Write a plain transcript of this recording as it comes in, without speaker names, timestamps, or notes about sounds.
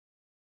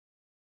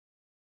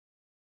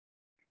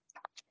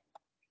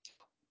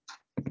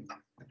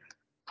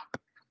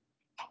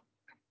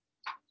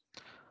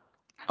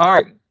All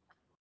right.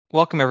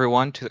 Welcome,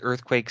 everyone, to the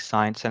Earthquake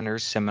Science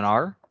Center's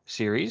seminar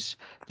series.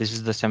 This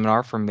is the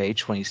seminar for May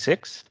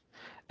 26th.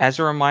 As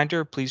a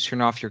reminder, please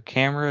turn off your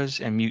cameras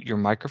and mute your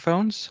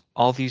microphones.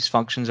 All these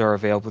functions are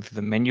available through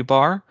the menu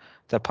bar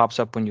that pops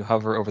up when you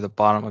hover over the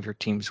bottom of your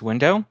Teams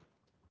window.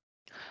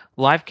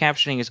 Live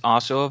captioning is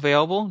also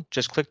available.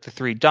 Just click the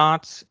three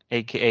dots,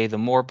 aka the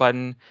More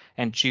button,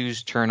 and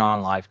choose Turn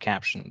on Live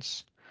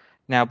Captions.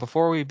 Now,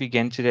 before we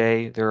begin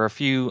today, there are a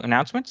few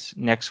announcements.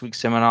 Next week's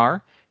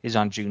seminar is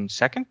on June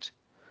 2nd.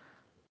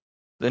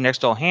 The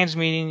next all hands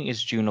meeting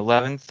is June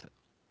 11th.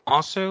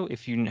 Also,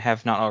 if you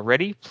have not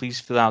already, please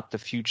fill out the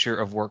Future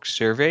of Work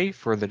survey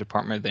for the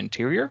Department of the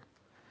Interior.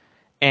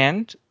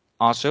 And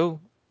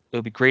also, it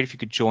would be great if you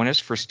could join us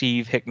for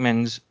Steve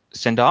Hickman's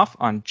send-off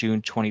on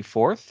June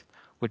 24th,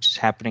 which is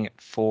happening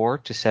at 4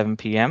 to 7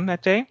 p.m.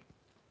 that day.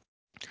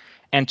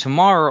 And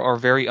tomorrow, our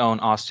very own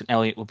Austin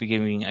Elliott will be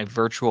giving a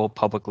virtual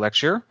public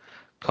lecture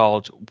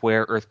called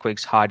Where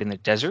Earthquakes Hide in the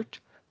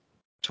Desert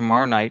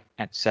tomorrow night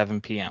at 7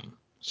 p.m.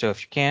 So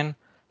if you can, it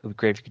would be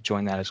great if you could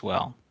join that as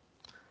well.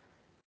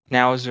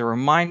 Now, as a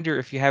reminder,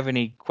 if you have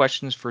any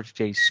questions for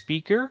today's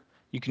speaker,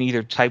 you can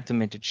either type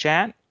them into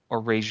chat or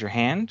raise your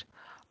hand.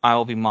 I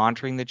will be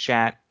monitoring the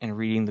chat and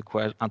reading the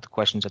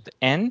questions at the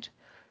end.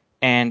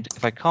 And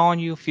if I call on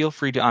you, feel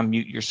free to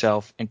unmute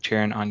yourself and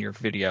turn on your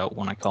video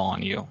when I call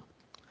on you.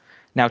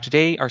 Now,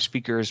 today, our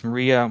speaker is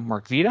Maryia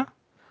Markhvida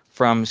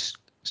from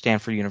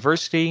Stanford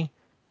University.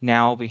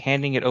 Now I'll be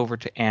handing it over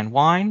to Anne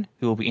Wine,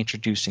 who will be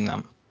introducing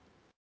them.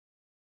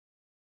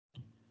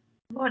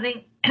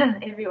 Morning,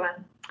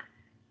 everyone.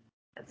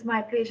 It's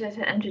my pleasure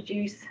to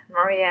introduce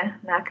Maryia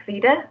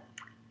Markhvida.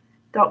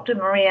 Dr.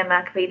 Maryia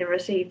Markhvida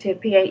received her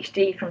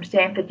PhD from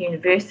Stanford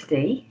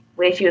University,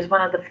 where she was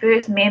one of the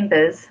first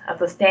members of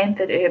the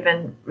Stanford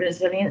Urban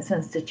Resilience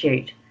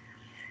Institute.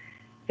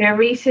 Her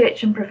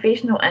research and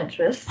professional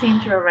interests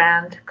center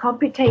around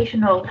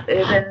computational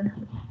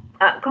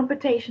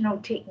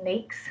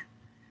techniques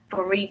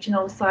for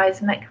regional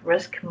seismic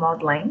risk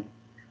modeling,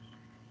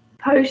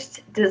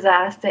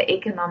 post-disaster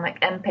economic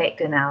impact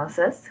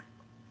analysis,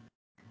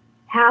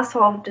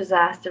 household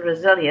disaster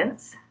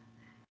resilience,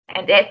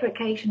 and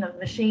application of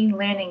machine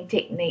learning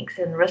techniques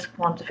in risk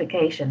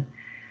quantification.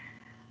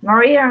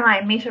 Maryia and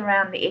I met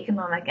around the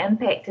economic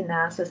impact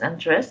analysis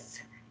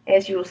interests,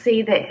 as you'll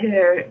see that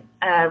her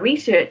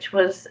research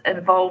was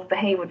involved the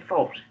Hayward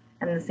fault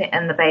in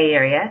the Bay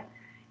Area.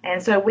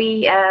 And so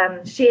we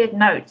shared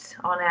notes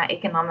on our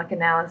economic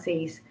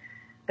analyses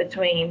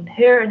between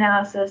her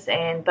analysis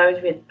and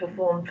those we had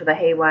performed for the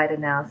Hayward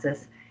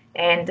analysis.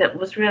 And it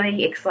was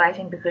really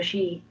exciting because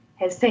she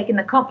has taken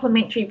a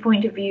complementary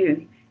point of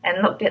view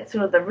and looked at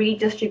sort of the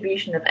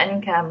redistribution of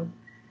income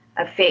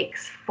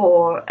effects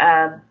for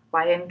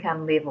by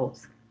income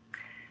levels.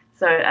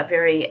 So a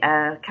very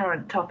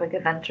current topic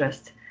of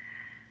interest.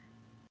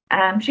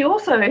 She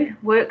also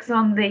works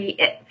on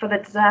for the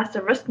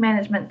disaster risk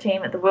management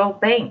team at the World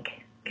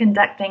Bank,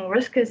 conducting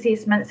risk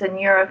assessments in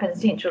Europe and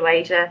Central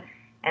Asia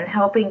and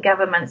helping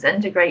governments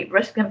integrate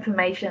risk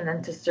information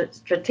into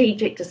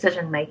strategic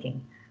decision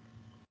making.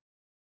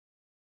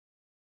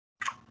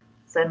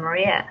 So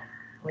Maryia,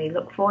 we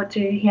look forward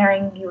to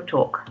hearing your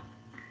talk.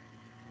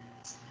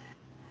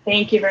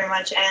 Thank you very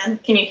much, Anne.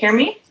 Can you hear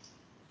me?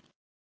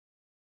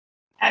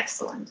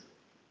 Excellent.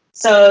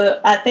 So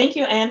thank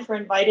you, Anne, for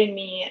inviting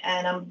me,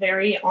 and I'm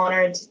very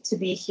honored to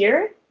be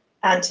here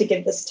and to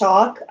give this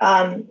talk.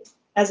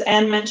 As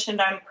Anne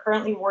mentioned, I'm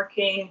currently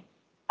working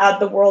at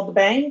the World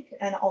Bank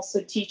and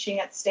also teaching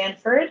at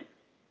Stanford.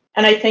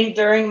 And I think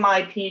during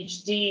my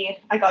PhD,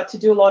 I got to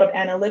do a lot of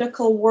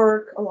analytical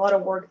work, a lot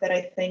of work that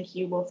I think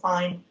you will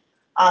find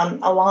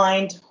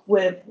aligned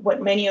with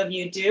what many of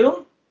you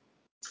do.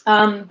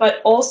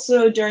 But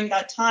also during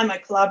that time, I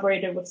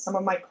collaborated with some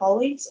of my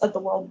colleagues at the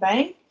World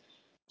Bank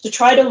to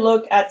try to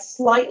look at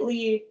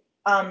slightly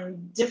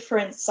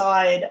different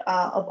side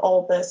of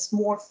all this,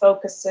 more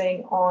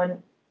focusing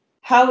on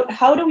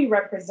how do we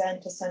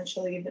represent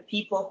essentially the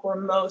people who are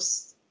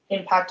most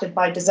impacted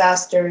by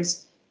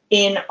disasters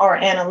in our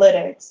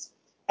analytics.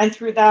 And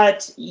through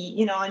that,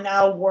 I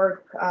now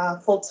work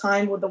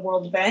full-time with the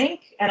World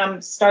Bank, and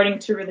I'm starting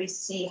to really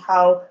see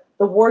how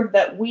the work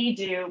that we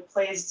do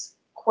plays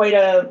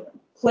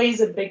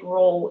a big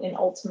role in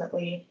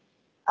ultimately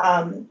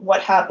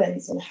what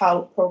happens and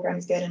how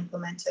programs get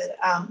implemented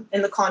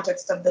in the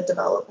context of the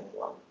developing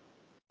world.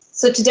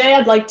 So today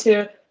I'd like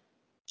to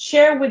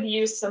share with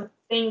you some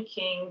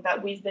thinking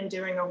that we've been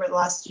doing over the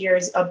last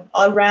years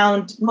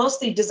around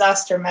mostly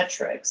disaster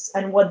metrics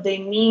and what they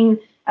mean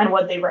and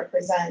what they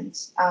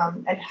represent,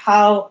 and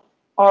how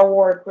our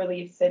work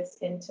really fits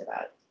into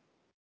that.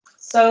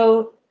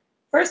 So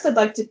first I'd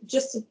like to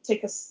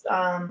take us,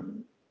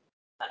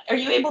 are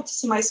you able to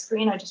see my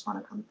screen? I just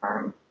want to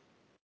confirm.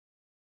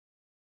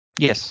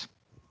 Yes.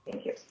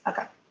 Thank you.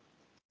 Okay.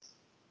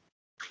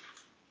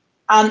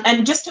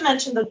 And just to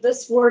mention that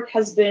this work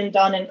has been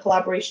done in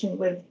collaboration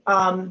with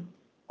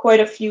quite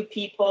a few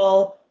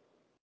people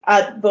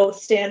at both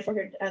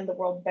Stanford and the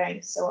World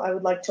Bank. So I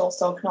would like to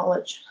also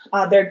acknowledge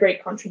their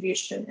great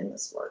contribution in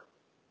this work.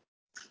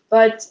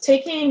 But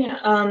taking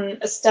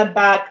a step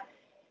back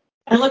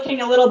and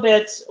looking a little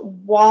bit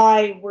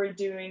why we're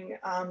doing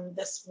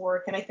this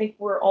work, and I think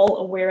we're all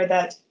aware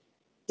that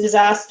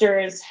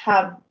disasters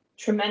have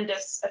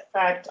tremendous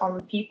effect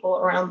on people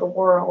around the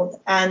world.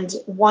 And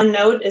one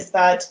note is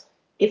that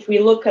if we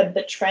look at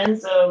the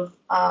trends of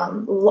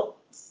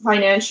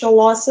financial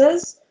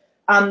losses,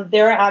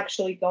 they're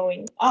actually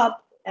going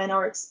up and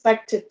are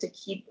expected to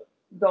keep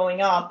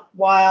going up,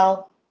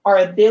 while our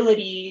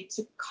ability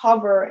to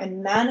cover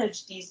and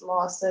manage these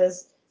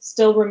losses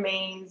still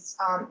remains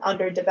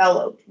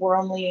underdeveloped. We're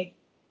only,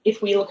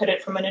 if we look at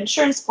it from an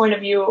insurance point of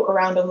view,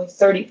 around only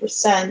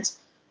 30%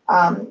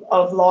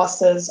 of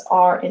losses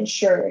are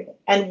insured.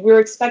 And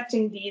we're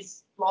expecting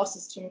these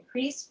losses to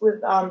increase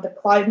with the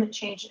climate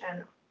change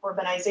and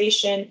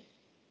urbanization.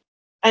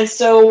 And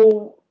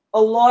so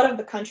a lot of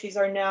the countries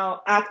are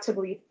now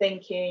actively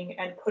thinking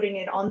and putting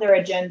it on their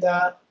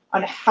agenda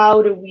on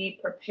how do we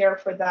prepare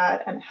for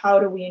that and how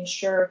do we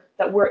ensure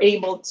that we're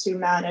able to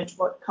manage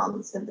what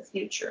comes in the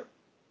future.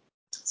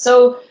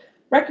 So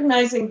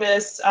recognizing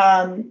this,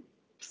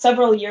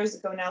 several years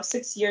ago now,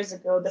 6 years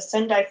ago, the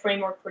Sendai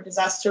Framework for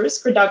Disaster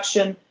Risk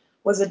Reduction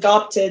was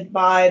adopted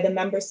by the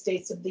member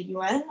states of the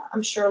UN.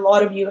 I'm sure a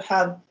lot of you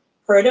have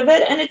heard of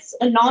it, and it's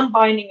a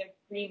non-binding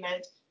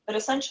agreement that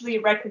essentially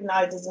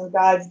recognizes and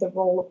guides the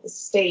role of the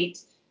state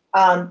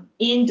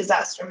in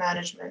disaster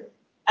management.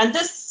 And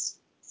this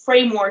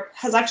framework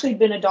has actually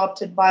been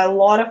adopted by a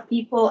lot of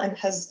people and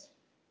has,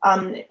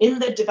 in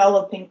the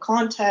developing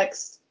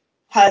context,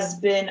 has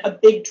been a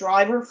big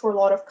driver for a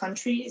lot of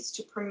countries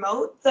to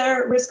promote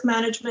their risk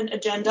management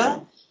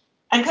agenda.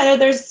 And kind of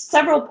there's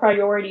several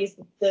priorities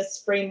that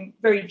this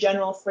very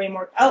general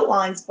framework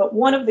outlines, but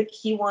one of the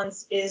key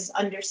ones is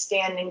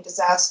understanding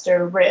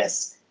disaster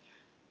risk.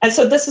 And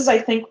so this is, I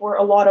think, where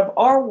a lot of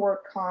our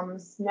work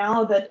comes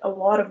now that a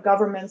lot of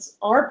governments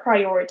are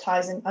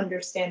prioritizing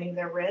understanding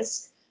their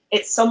risk.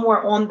 It's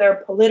somewhere on their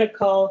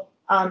political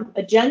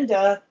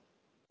agenda.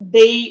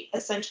 They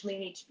essentially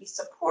need to be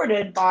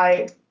supported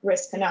by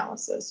risk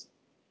analysis.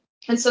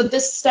 And so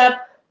this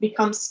step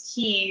becomes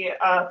key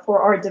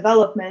for our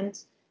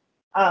development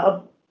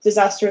of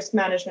disaster risk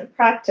management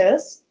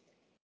practice.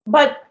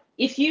 But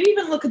if you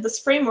even look at this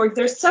framework,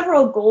 there's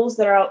several goals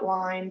that are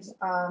outlined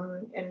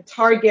and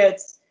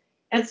targets,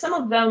 and some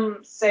of them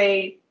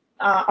say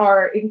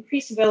are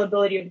increased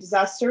availability of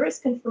disaster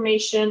risk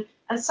information,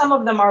 and some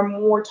of them are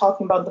more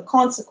talking about the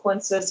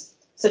consequences,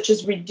 such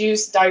as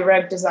reduced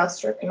direct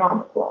disaster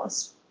economic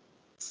loss.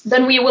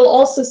 Then we will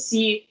also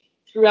see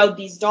throughout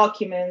these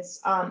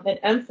documents an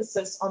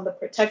emphasis on the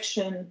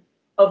protection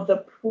of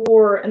the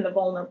poor and the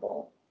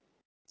vulnerable.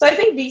 So I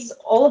think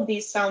all of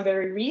these sound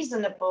very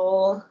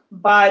reasonable,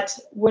 but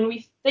when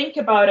we think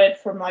about it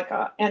from like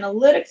an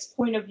analytics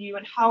point of view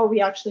and how are we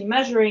actually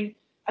measuring,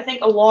 I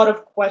think a lot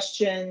of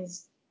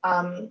questions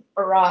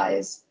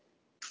arise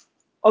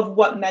of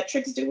what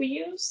metrics do we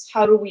use,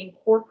 how do we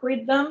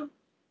incorporate them?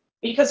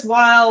 Because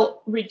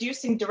while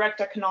reducing direct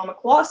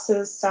economic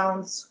losses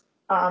sounds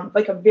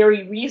like a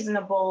very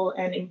reasonable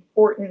and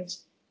important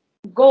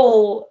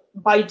goal,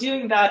 by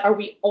doing that, are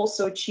we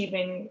also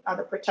achieving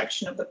the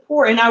protection of the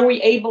poor? And are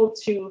we able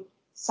to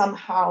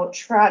somehow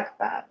track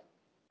that?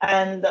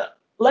 And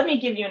let me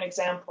give you an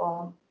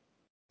example.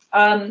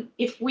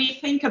 If we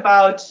think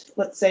about,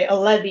 let's say, a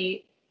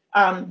levy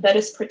that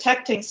is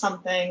protecting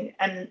something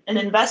and an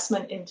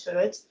investment into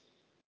it,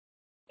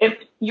 if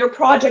your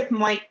project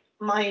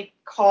might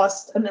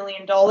cost $1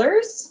 million,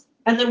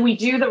 and then we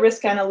do the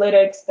risk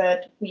analytics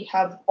that we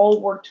have all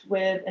worked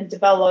with and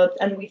developed,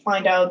 and we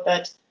find out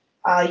that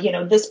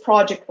this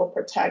project will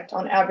protect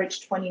on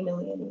average $20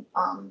 million,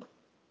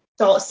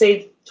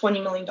 save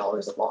 $20 million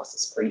of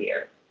losses per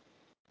year.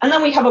 And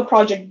then we have a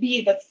project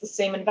B that's the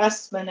same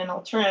investment and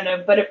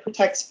alternative, but it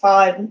protects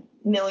 5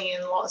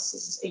 million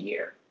losses a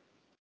year.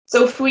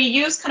 So if we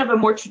use kind of a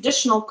more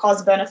traditional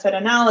cost-benefit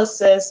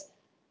analysis,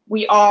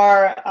 we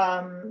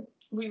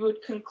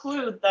would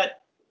conclude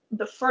that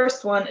the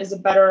first one is a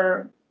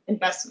better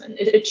investment.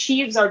 It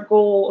achieves our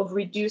goal of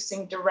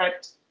reducing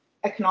direct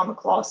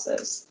economic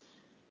losses.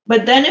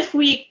 But then if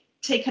we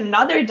take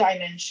another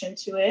dimension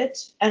to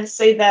it and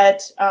say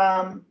that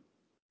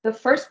the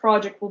first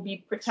project will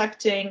be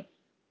protecting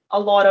a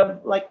lot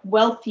of like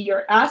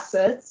wealthier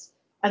assets,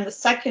 and the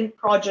second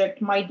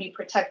project might be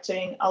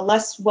protecting a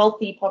less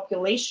wealthy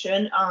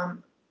population,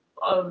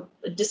 of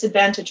a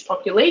disadvantaged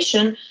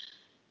population,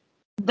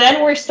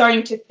 then we're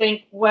starting to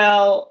think,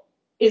 well,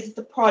 is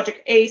the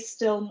project A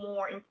still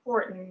more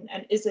important,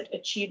 and is it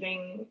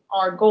achieving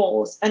our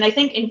goals? And I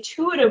think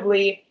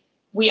intuitively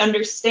we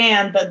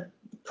understand that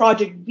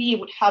project B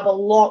would have a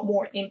lot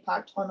more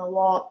impact on a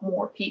lot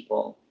more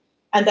people,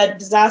 and that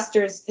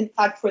disasters, in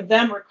fact, for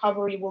them,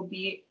 recovery will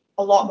be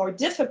a lot more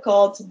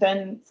difficult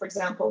than, for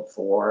example,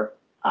 for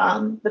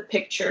the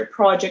picture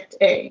project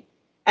A.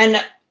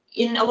 And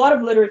in a lot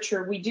of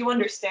literature, we do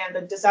understand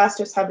that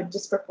disasters have a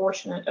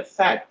disproportionate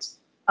effect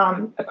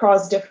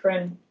across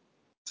different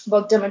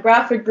both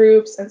demographic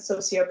groups and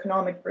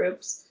socioeconomic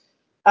groups.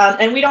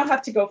 And we don't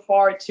have to go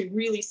far to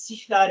really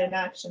see that in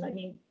action. I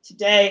mean,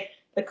 today,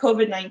 the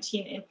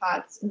COVID-19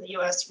 impacts in the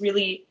US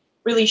really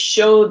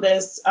show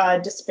this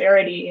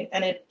disparity,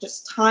 and it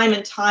just time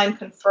and time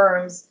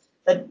confirms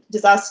that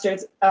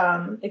disasters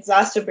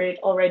exacerbate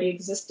already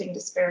existing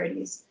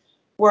disparities.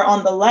 Where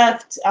on the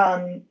left,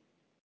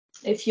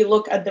 if you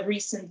look at the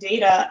recent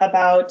data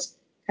about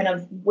kind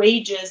of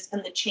wages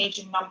and the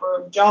changing number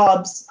of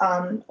jobs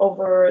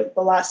over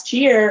the last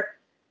year,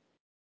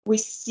 we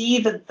see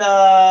that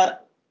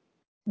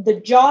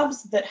the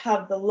jobs that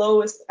have the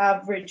lowest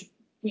average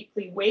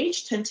weekly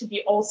wage tend to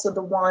be also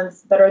the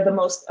ones that are the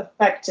most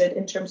affected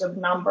in terms of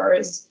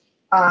numbers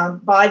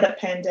by the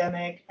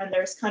pandemic. And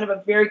there's kind of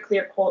a very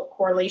clear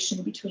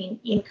correlation between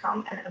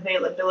income and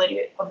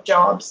availability of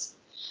jobs.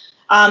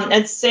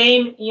 And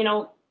same,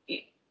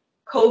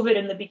 COVID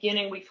in the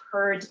beginning, we've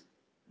heard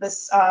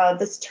this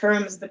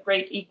term is the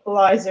great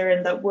equalizer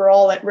and that we're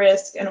all at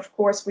risk. And of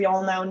course, we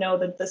all now know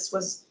that this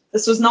was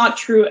not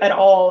true at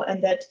all,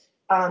 and that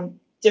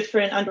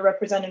different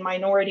underrepresented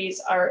minorities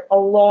are a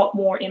lot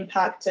more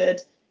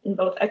impacted in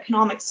both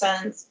economic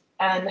sense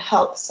and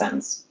health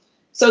sense.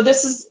 So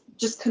this is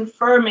just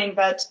confirming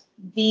that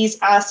these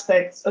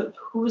aspects of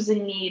who's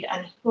in need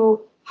and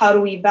how do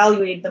we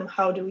evaluate them,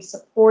 how do we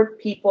support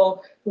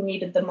people who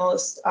need it the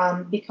most,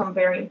 become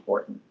very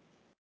important.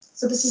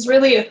 So this is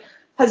really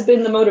has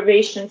been the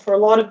motivation for a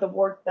lot of the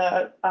work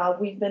that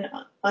we've been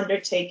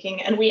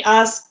undertaking, and we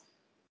ask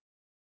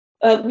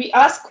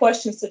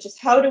questions such as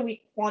how do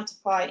we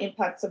quantify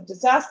impacts of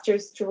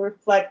disasters to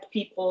reflect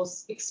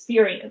people's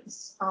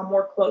experience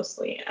more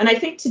closely? And I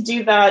think to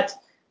do that,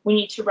 we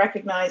need to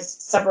recognize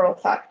several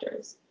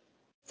factors.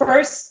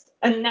 First,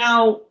 and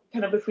now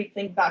kind of if we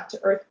think back to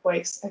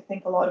earthquakes, I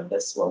think a lot of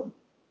this will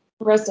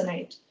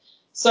resonate.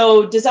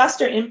 So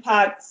disaster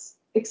impacts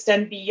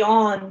extend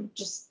beyond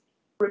just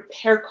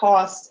repair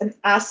costs and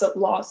asset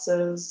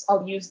losses.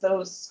 I'll use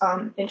those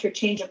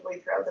interchangeably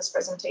throughout this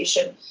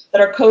presentation,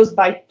 that are caused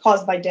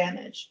by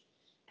damage.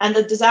 And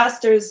the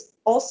disasters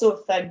also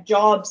affect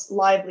jobs,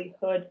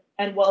 livelihood,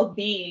 and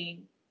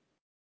well-being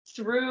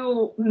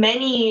through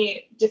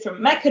many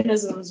different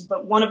mechanisms,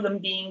 but one of them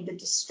being the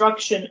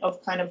destruction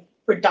of kind of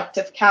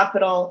productive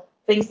capital,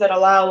 things that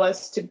allow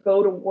us to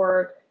go to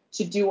work,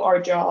 to do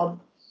our job.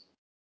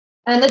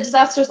 And the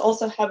disasters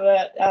also have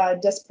a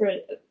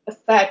disparate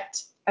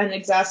effect and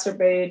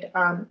exacerbate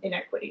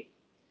inequity.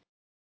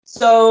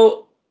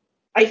 So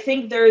I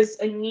think there's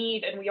a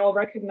need, and we all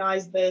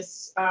recognize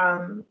this,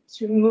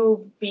 to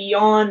move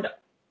beyond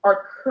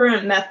our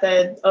current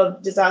method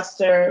of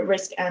disaster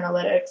risk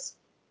analytics.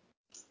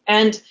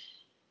 And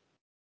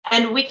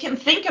we can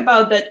think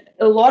about that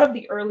a lot of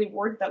the early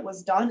work that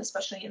was done,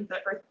 especially in the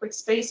earthquake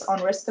space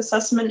on risk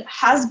assessment,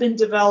 has been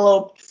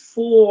developed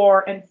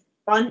for and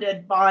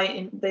funded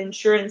by the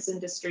insurance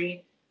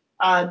industry,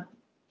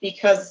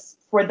 because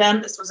for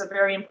them, this was a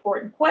very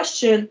important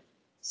question.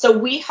 So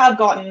we have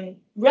gotten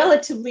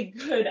relatively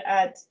good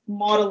at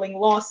modeling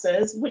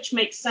losses, which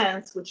makes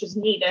sense, which is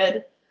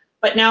needed.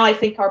 But now I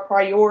think our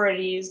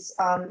priorities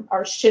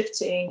are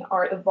shifting,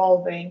 are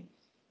evolving.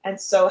 And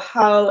so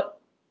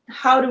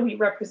how do we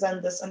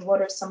represent this, and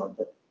what are some of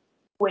the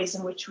ways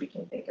in which we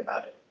can think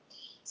about it?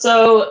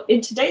 So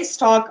in today's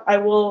talk, I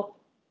will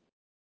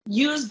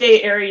use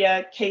Bay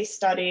Area case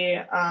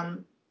study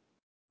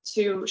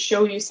to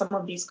show you some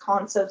of these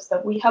concepts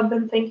that we have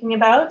been thinking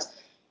about,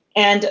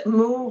 and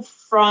move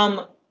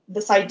from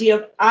this idea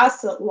of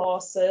asset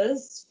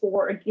losses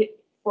for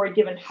a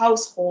given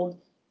household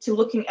to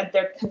looking at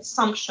their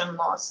consumption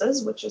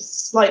losses, which is a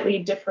slightly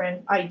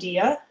different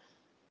idea.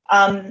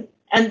 And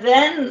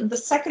then the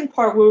second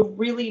part will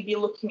really be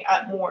looking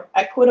at more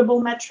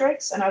equitable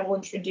metrics, and I will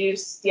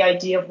introduce the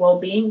idea of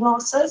well-being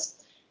losses.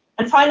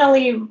 And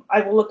finally, I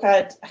will look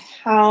at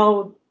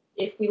how,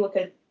 if we look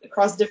at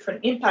across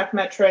different impact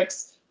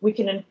metrics, we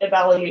can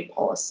evaluate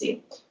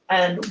policy,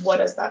 and what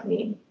does that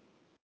mean,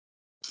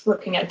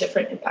 looking at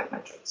different impact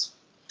metrics.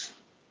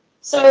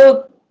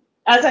 So,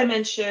 as I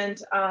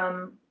mentioned,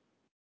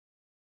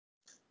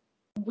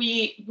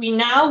 we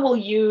now will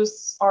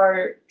use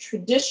our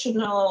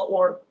traditional,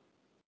 or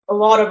a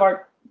lot of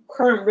our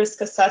current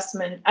risk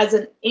assessment, as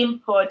an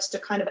input to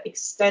kind of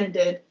extend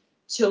it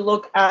to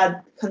look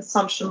at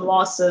consumption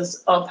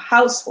losses of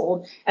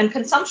household. And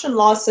consumption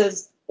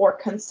losses, or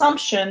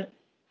consumption,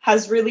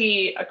 has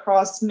really,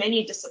 across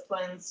many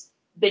disciplines,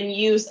 been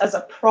used as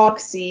a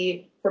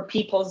proxy for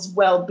people's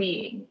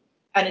well-being.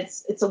 And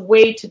it's a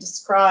way to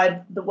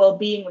describe the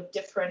well-being of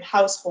different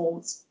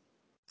households.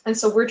 And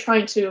so we're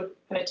trying to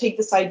kind of take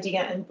this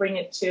idea and bring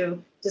it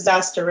to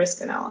disaster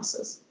risk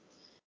analysis.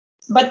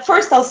 But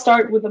first, I'll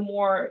start with a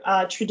more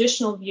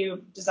traditional view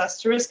of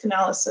disaster risk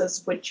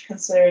analysis, which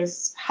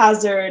considers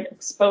hazard,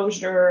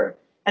 exposure,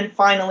 and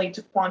finally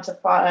to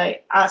quantify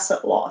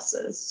asset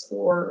losses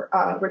or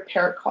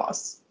repair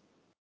costs.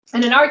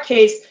 And in our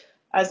case,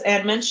 as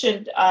Anne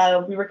mentioned,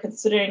 we were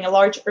considering a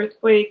large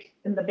earthquake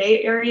in the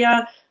Bay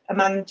Area, a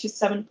magnitude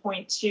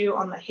 7.2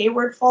 on the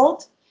Hayward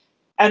fault.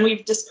 And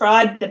we've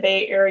described the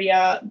Bay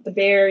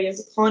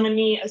Area's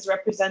economy as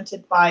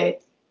represented by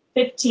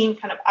 15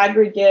 kind of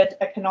aggregate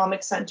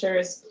economic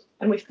centers,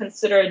 and we've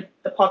considered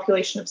the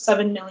population of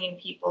 7 million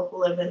people who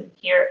live in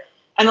here.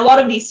 And a lot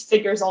of these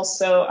figures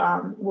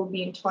also will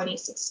be in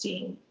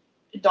 2016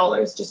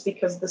 dollars, just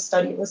because the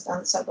study was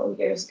done several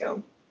years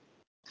ago.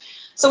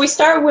 So we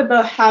start with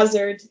the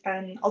hazard,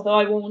 and although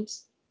I won't,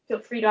 feel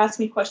free to ask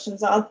me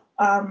questions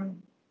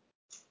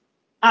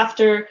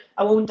after,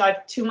 I won't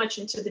dive too much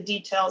into the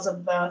details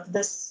of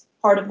this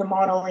part of the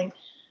modeling,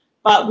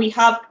 but we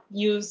have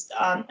used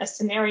a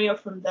scenario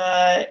from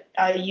the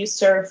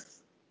USERF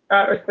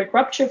earthquake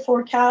rupture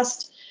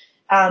forecast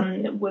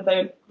with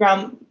a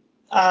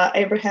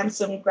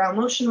Abrahamson ground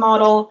motion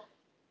model.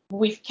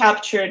 We've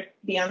captured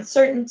the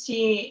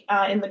uncertainty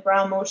in the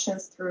ground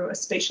motions through a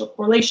spatial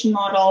correlation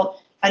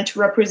model, and to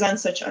represent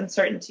such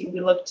uncertainty, we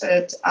looked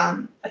at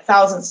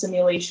 1,000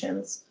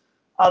 simulations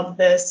of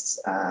this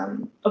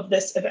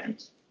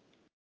event.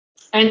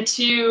 And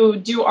to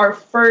do our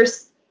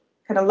first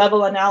kind of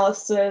level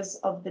analysis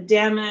of the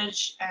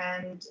damage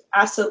and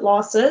asset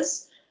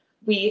losses,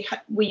 we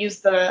use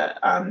the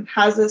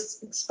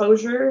HAZUS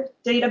exposure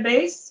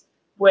database,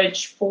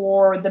 which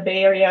for the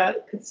Bay Area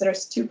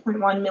considers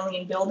 2.1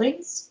 million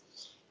buildings.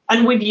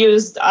 And we've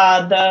used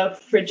the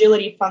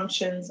fragility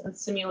functions and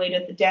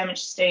simulated the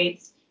damage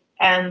states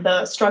and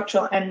the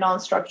structural and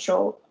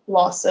non-structural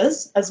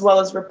losses, as well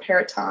as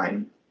repair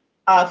time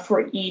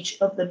for each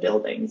of the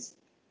buildings.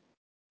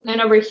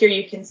 And over here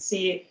you can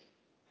see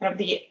kind of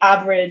the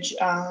average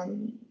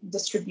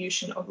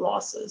distribution of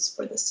losses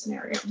for this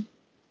scenario.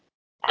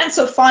 And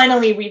so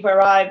finally, we've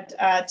arrived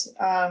at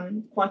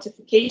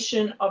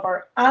quantification of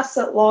our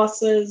asset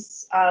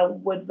losses,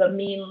 with the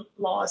mean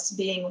loss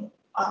being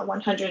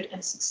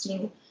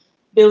 116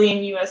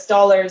 billion US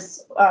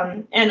dollars,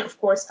 and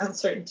of course,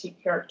 uncertainty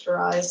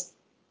characterized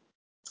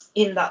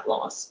in that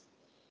loss.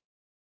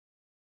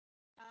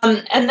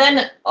 And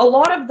then a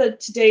lot of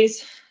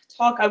today's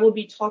talk, I will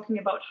be talking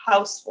about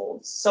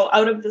households. So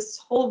out of this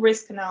whole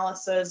risk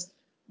analysis,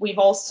 we've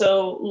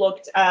also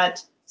looked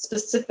at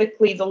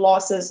specifically the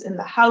losses in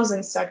the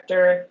housing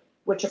sector,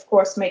 which of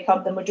course make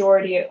up the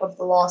majority of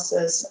the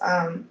losses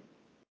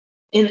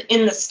in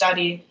the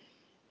study.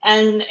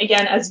 And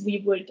again, as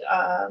we would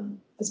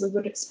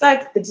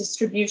expect, the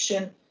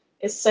distribution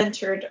is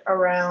centered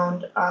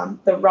around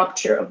the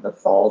rupture of the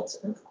fault,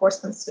 and of course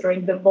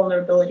considering the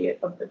vulnerability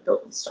of the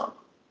building stock.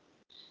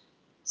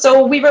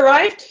 So we've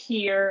arrived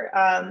here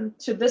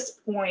to this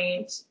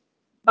point,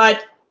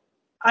 but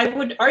I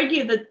would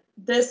argue that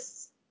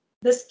this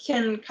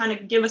can kind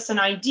of give us an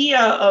idea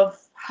of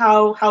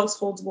how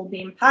households will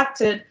be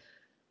impacted,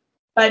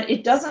 but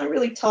it doesn't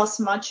really tell us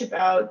much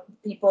about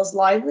people's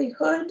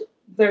livelihood,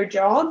 their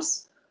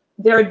jobs,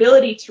 their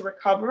ability to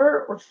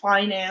recover or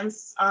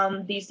finance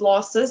these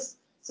losses.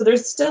 So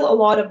there's still a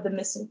lot of the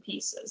missing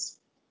pieces.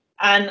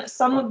 And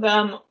some of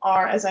them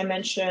are, as I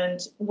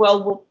mentioned,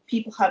 well, will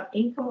people have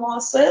income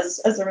losses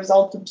as a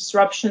result of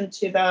disruption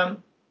to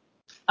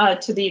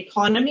the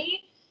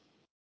economy?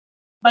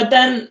 But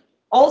then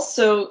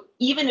also,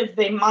 even if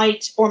they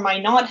might or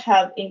might not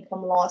have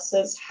income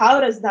losses,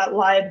 how does that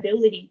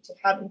liability to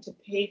having to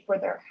pay for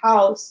their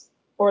house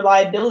or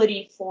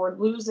liability for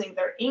losing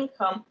their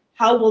income,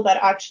 how will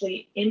that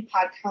actually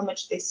impact how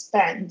much they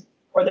spend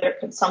or their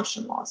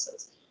consumption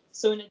losses?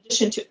 So in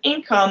addition to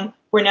income,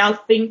 we're now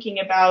thinking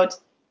about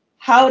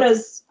how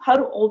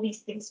do all these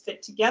things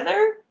fit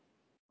together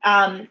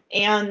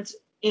and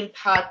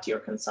impact your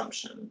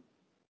consumption.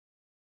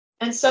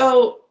 And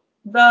so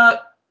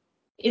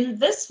in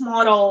this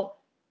model,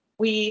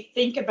 we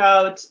think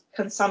about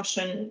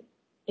consumption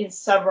in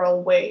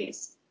several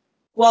ways.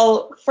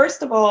 Well,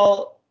 first of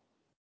all,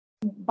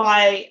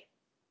 by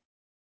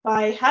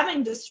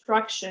having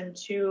destruction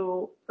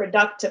to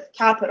productive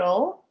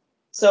capital,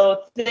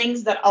 so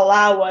things that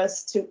allow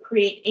us to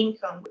create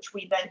income, which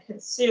we then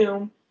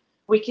consume,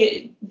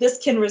 this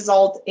can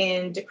result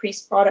in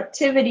decreased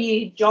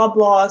productivity, job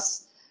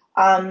loss,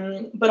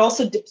 but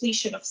also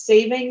depletion of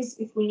savings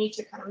if we need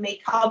to kind of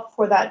make up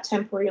for that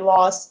temporary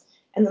loss,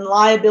 and then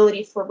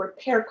liability for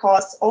repair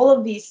costs. All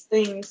of these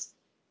things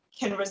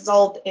can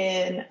result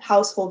in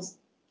households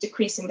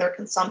decreasing their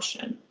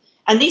consumption.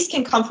 And these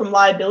can come from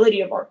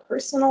liability of our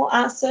personal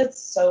assets,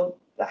 so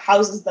the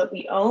houses that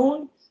we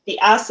own, the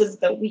assets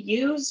that we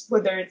use,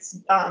 whether it's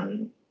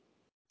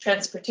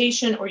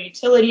transportation or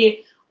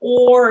utility,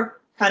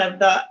 or kind of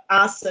the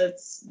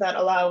assets that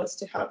allow us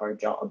to have our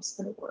jobs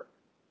and work.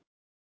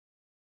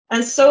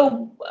 And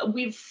so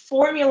we've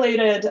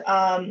formulated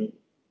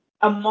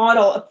a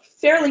model, a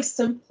fairly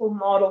simple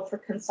model for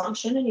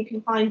consumption, and you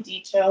can find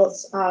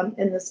details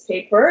in this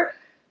paper.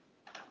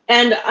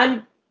 And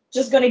I'm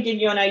just going to give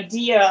you an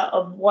idea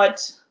of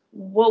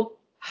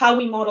how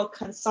we model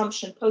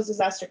consumption,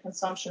 post-disaster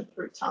consumption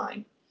through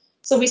time.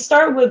 So we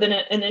start with an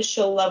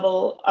initial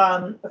level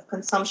of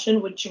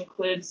consumption, which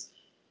includes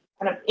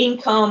kind of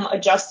income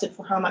adjusted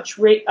for how much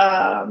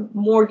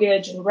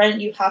mortgage and rent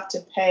you have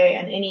to pay,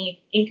 and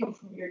any income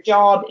from your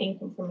job,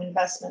 income from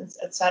investments,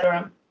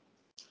 etc.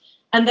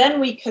 And then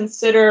we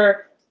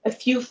consider a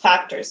few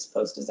factors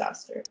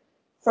post-disaster.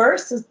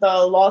 First is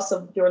the loss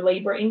of your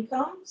labor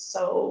income,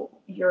 so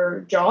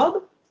your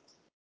job.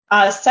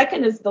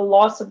 Second is the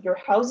loss of your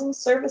housing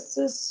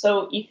services.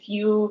 So if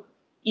you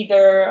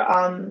either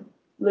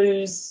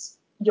lose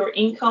your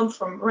income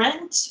from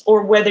rent,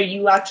 or whether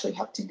you actually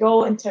have to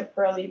go and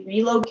temporarily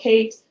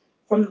relocate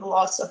from the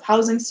loss of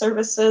housing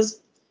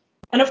services.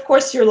 And of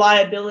course, your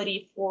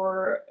liability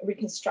for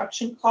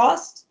reconstruction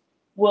costs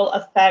will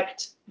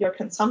affect your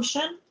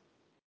consumption,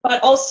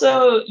 but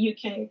also you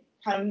can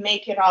kind of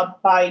make it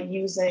up by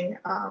using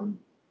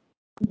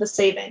the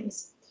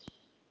savings.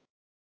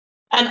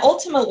 And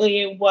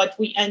ultimately, what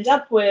we end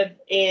up with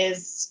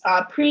is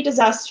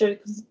pre-disaster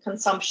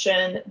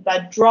consumption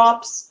that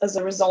drops as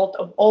a result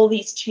of all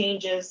these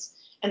changes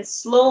and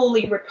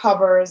slowly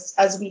recovers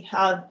as we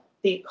have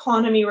the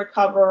economy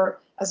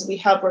recover, as we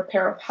have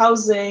repair of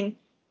housing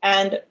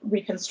and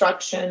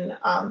reconstruction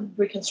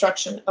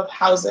of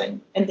housing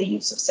and the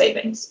use of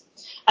savings.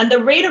 And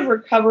the rate of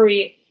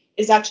recovery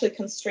is actually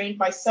constrained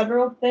by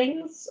several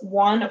things.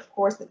 One, of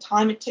course, the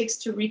time it takes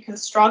to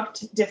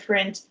reconstruct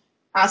different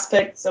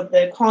aspects of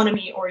the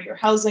economy or your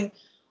housing,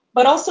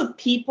 but also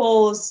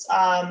people's,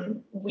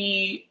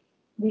 we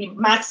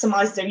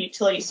maximize their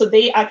utility. So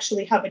they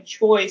actually have a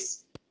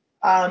choice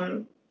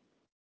of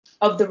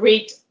the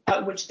rate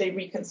at which they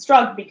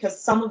reconstruct,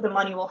 because some of the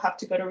money will have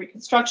to go to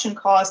reconstruction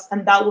costs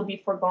and that will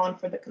be forgone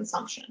for the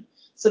consumption.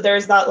 So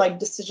there's that like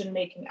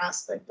decision-making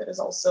aspect that is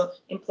also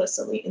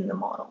implicitly in the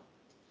model.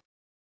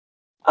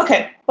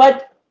 Okay,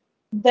 but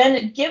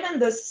then given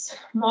this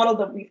model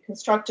that we've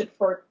constructed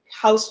for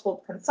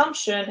household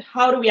consumption,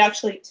 how do we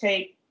actually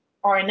take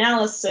our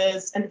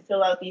analysis and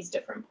fill out these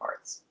different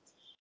parts?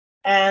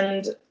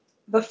 And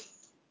the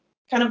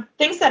kind of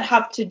things that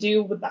have to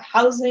do with the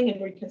housing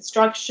and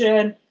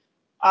reconstruction,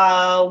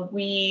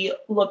 we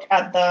look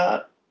at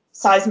the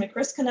seismic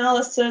risk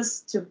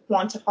analysis to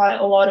quantify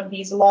a lot of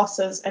these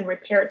losses and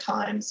repair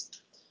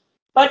times.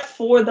 But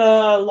for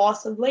the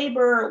loss of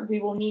labor, we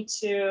will need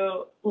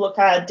to look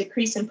at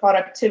decrease in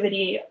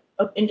productivity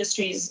of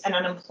industries and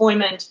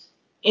unemployment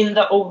in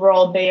the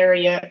overall Bay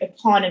Area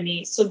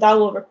economy. So that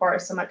will require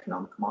some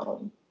economic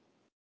modeling.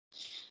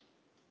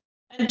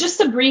 And just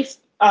a brief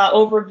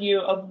overview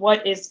of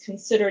what is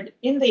considered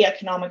in the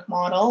economic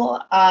model.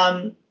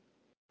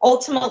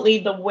 Ultimately,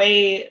 the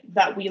way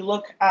that we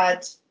look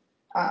at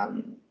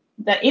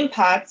the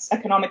impacts,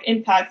 economic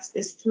impacts,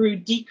 is through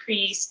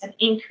decrease and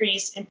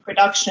increase in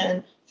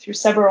production through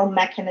several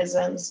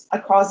mechanisms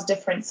across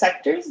different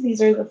sectors.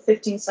 These are the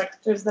 15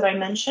 sectors that I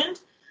mentioned.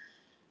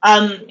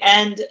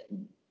 And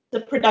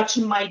the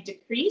production might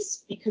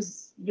decrease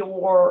because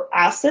your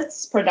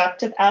assets,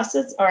 productive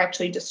assets, are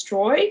actually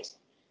destroyed.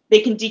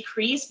 They can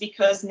decrease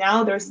because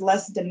now there's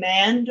less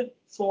demand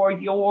for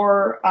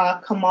your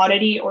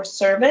commodity or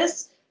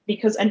service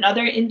because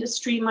another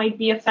industry might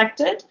be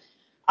affected.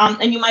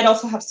 And you might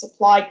also have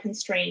supply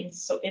constraints,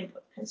 so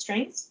input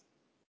constraints.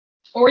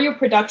 Or your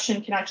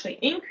production can actually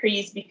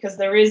increase because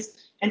there is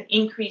an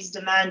increased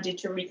demand due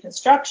to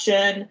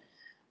reconstruction,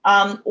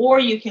 or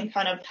you can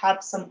kind of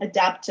have some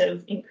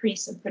adaptive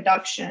increase in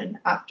production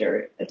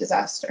after a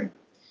disaster.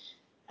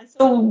 And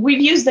so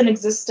we've used an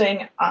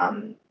existing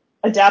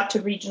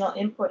adaptive regional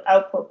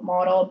input-output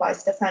model by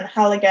Stefan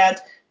Halligat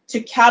to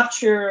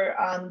capture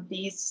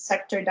these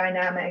sector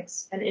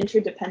dynamics and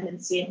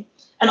interdependency.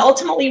 And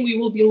ultimately, we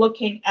will be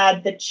looking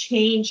at the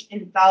change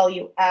in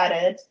value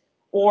added,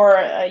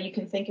 or you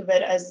can think of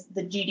it as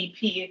the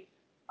GDP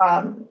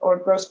or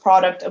gross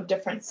product of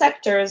different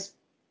sectors.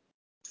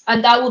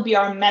 And that will be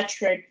our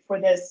metric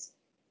for this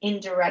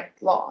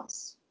indirect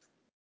loss.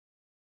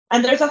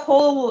 And there's a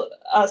whole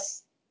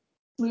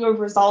slew of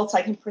results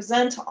I can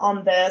present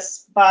on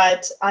this,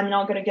 but I'm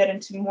not going to get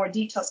into more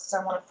details because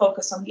I want to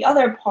focus on the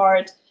other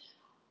part.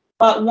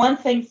 But one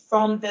thing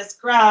from this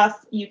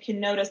graph, you can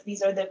notice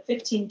these are the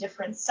 15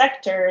 different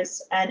sectors,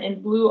 and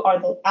in blue are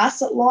the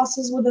asset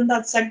losses within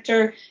that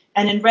sector,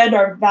 and in red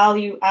are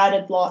value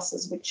added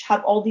losses, which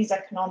have all these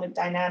economic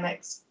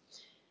dynamics.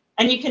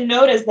 And you can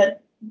notice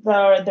that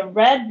the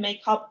red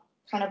make up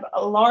kind of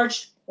a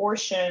large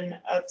portion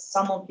of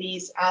some of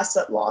these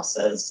asset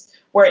losses,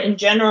 where in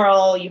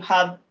general you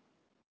have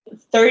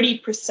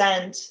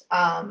 30%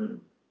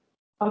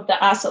 of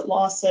the asset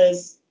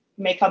losses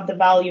make up the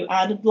value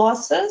added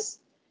losses.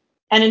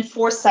 And in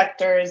 4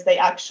 sectors, they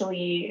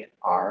actually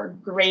are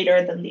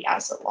greater than the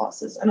asset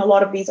losses. And a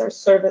lot of these are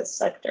service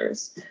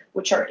sectors,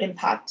 which are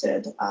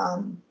impacted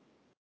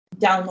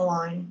down the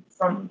line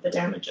from the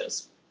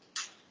damages.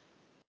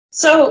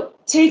 So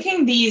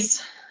taking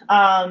these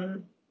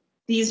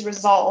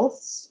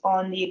results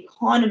on the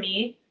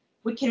economy,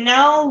 we can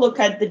now look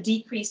at the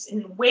decrease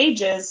in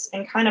wages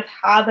and kind of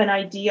have an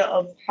idea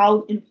of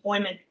how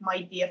employment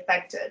might be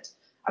affected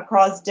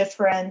across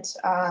different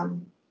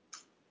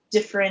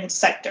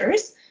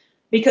sectors,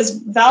 because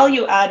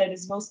value added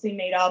is mostly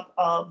made up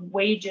of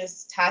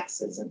wages,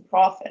 taxes, and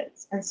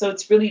profits. And so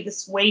it's really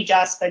this wage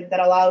aspect that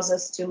allows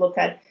us to look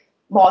at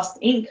lost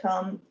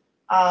income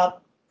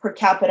per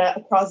capita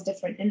across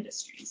different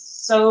industries.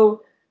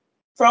 So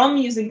from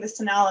using this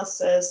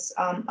analysis,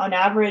 on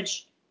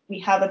average, we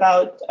have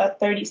about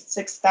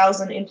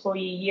 36,000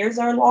 employee years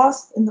are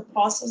lost in the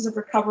process of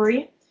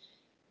recovery.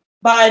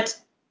 But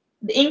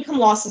the income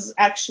losses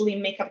actually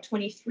make up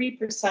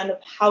 23% of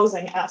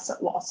housing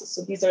asset losses.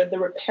 So these are the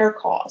repair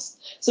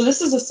costs. So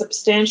this is a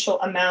substantial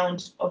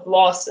amount of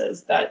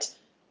losses that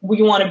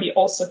we want to be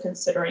also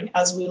considering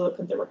as we look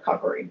at the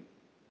recovery.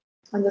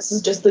 And this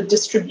is just the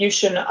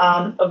distribution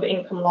of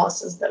income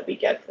losses that we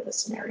get for the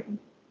scenario.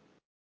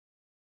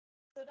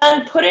 So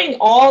then putting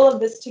all of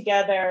this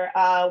together,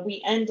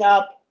 we end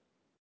up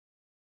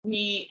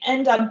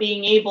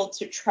being able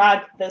to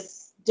track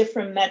this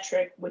different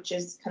metric, which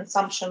is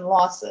consumption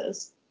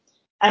losses.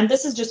 And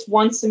this is just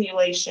one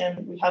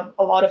simulation. We have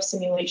a lot of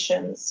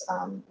simulations,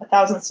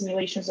 1,000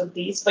 simulations of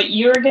these, but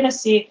you're going to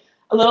see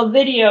a little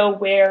video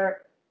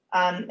where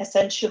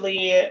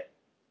essentially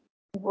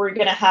we're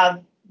going to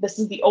have, this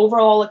is the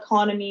overall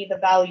economy, the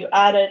value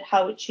added,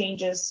 how it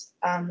changes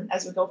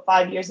as we go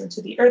 5 years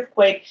into the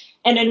earthquake.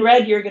 And in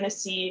red, you're going to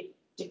see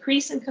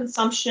decrease in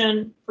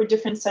consumption for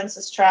different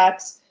census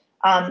tracts.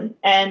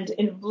 And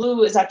in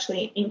blue is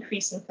actually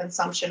increase in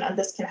consumption. And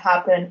this can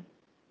happen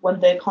when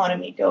the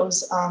economy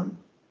goes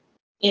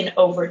in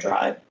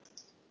overdrive.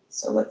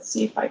 So let's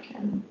see if I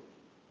can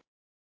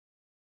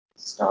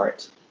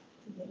start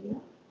the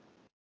video.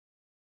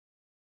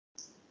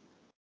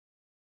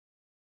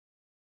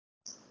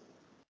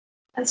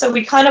 And so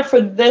we kind of,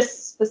 for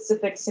this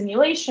specific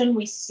simulation,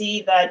 we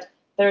see that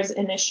there's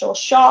initial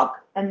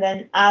shock, and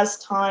then as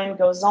time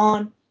goes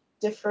on,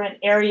 different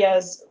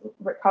areas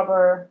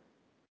recover.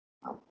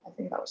 Oh, I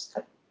think that was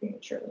cut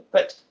prematurely,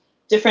 but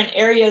different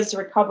areas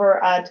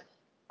recover at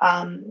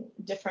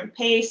different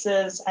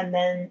paces, and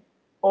then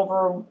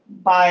over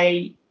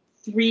by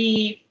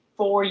 3-4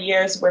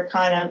 years, we're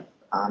kind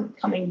of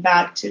coming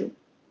back to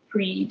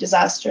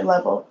pre-disaster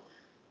level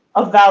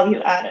of value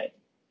added.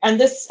 And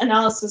this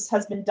analysis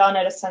has been done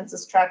at a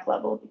census tract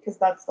level because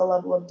that's the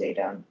level of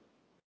data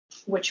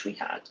which we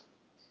had.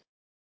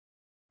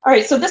 All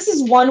right, so this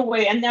is one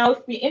way. And now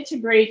if we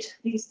integrate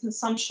these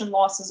consumption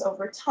losses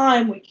over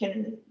time, we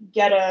can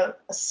get a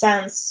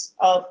sense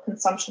of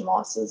consumption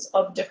losses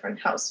of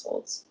different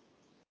households.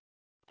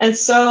 And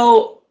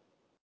so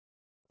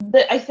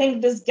I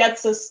think this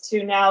gets us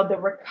to now the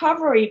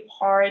recovery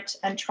part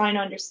and trying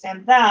to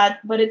understand that,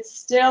 but it's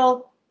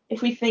still,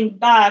 if we think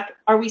back,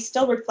 are we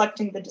still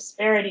reflecting the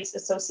disparities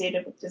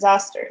associated with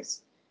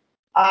disasters?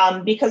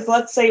 Because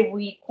let's say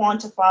we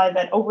quantify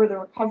that over the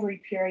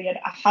recovery period,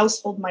 a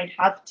household might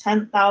have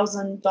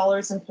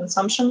 $10,000 in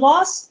consumption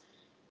loss.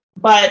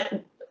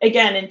 But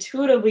again,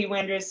 intuitively, we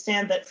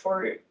understand that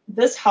for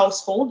this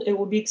household, it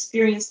will be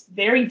experienced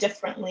very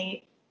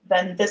differently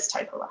than this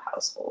type of a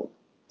household.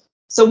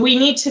 So we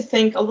need to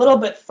think a little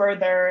bit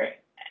further,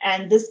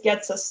 and this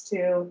gets us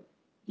to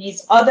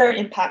these other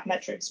impact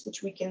metrics,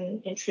 which we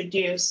can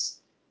introduce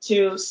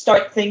to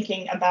start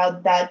thinking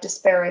about that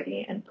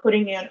disparity and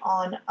putting it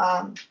on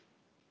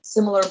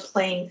similar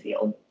playing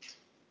field.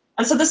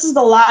 And so this is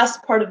the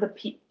last part of the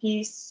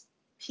piece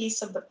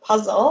of the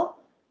puzzle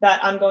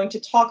that I'm going to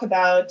talk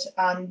about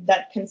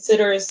that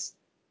considers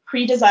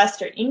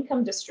pre-disaster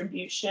income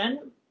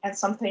distribution and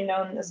something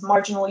known as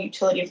marginal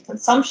utility of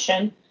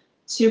consumption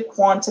to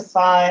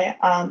quantify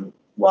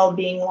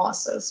well-being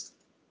losses.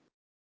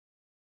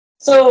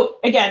 So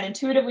again,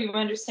 intuitively, we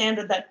understand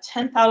that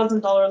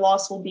 $10,000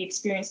 loss will be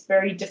experienced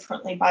very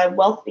differently by a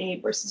wealthy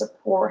versus a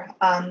poor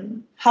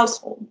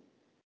household.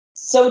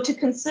 So to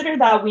consider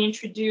that, we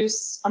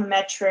introduce a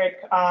metric,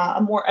 a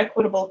more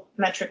equitable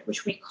metric,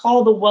 which we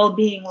call the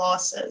well-being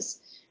losses.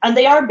 And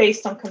they are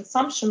based on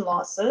consumption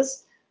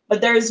losses,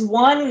 but there's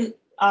one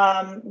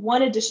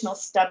additional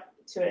step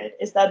to it,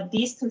 is that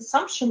these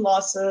consumption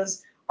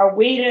losses are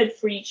weighted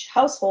for each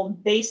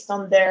household based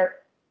on their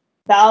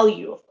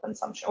value of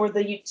consumption or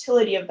the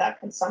utility of that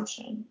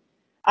consumption.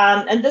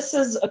 And this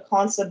is a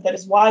concept that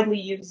is widely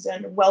used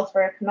in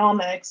welfare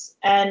economics.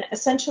 And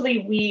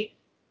essentially,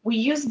 we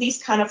use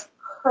these kind of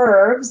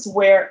curves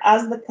where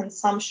as the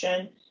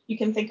consumption, you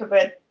can think of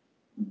it,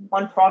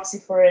 one proxy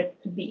for it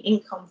could be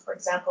income, for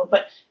example,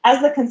 but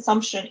as the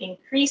consumption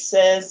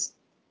increases,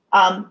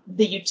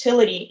 the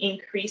utility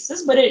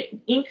increases, but it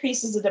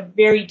increases at a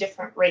very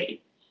different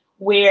rate,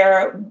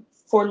 where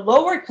for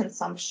lower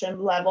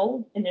consumption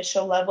level,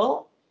 initial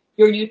level,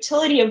 your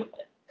utility of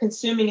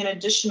consuming an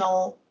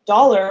additional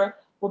dollar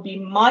will be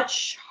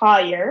much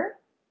higher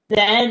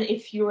than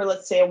if you were,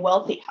 let's say, a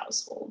wealthy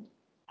household.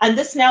 And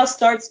this now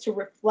starts to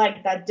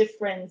reflect that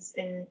difference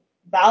in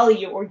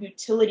value or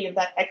utility of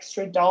that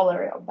extra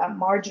dollar, of that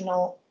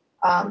marginal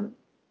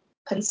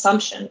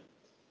consumption.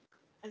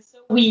 And so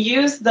we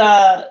use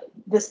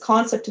this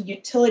concept of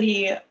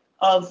utility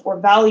of or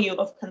value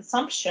of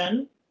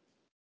consumption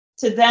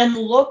to then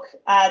look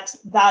at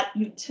that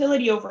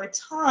utility over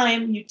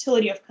time,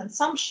 utility of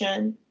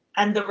consumption,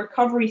 and the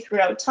recovery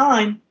throughout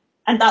time,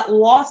 and that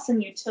loss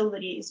in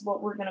utility is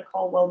what we're going to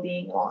call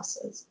well-being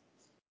losses.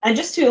 And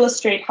just to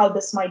illustrate how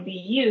this might be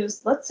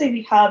used, let's say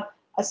we have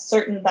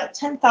that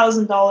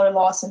 $10,000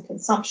 loss in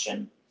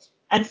consumption,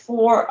 and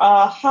for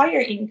a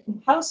higher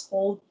income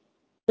household,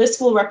 this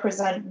will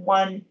represent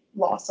one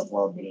loss of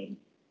well-being.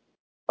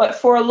 But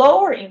for a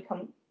lower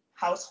income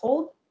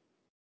household,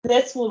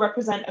 this will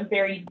represent a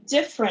very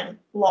different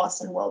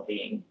loss in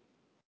well-being.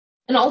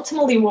 And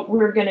ultimately, what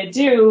we're going to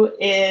do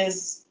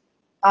is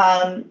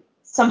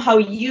somehow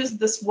use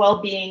this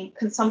well-being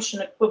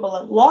consumption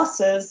equivalent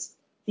losses,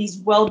 these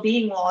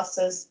well-being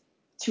losses,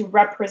 to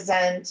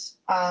represent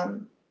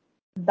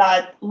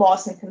that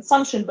loss in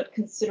consumption, but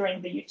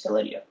considering the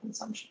utility of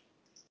consumption.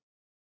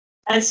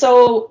 And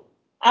so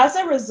as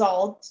a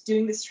result,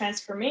 doing this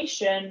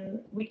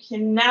transformation, we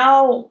can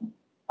now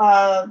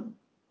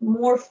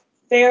more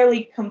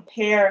fairly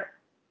compare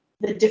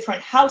the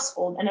different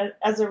household. And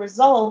as a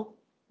result,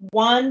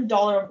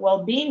 $1 of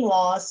well-being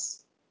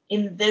loss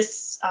in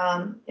this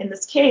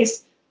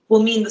case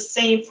will mean the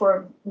same for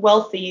a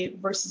wealthy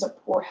versus a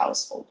poor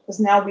household, because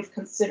now we've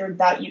considered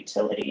that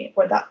utility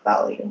or that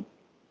value.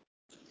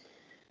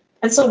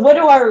 And so what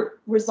do our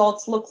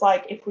results look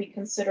like if we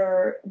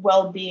consider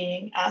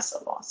well-being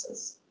asset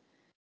losses?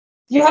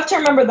 You have to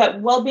remember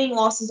that well-being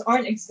losses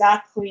aren't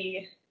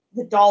exactly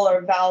the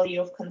dollar value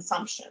of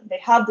consumption. They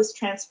have this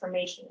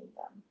transformation in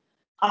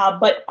them.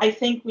 But I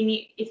think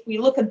if we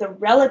look at the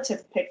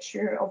relative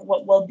picture of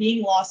what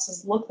well-being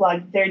losses look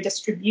like, their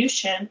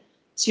distribution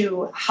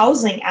to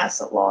housing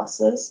asset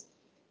losses,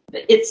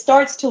 it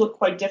starts to look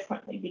quite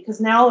differently,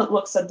 because now it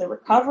looks at the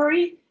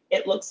recovery,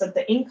 it looks at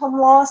the income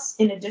loss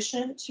in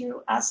addition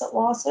to asset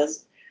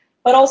losses,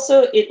 but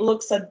also it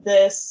looks at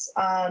this,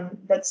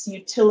 that's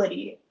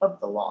utility of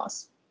the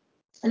loss.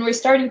 And we're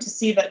starting to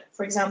see that,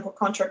 for example,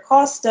 Contra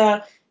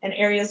Costa and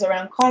areas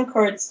around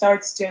Concord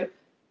starts to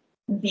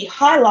be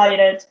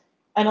highlighted,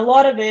 and a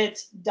lot of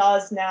it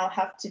does now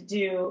have to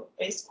do,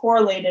 is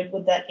correlated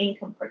with that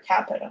income per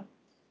capita,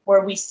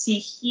 where we see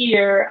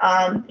here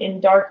in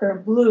darker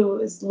blue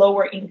is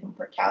lower income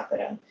per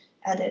capita,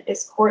 and it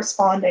is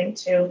corresponding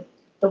to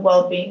the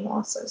well-being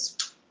losses.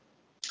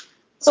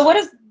 So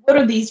what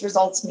do these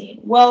results mean?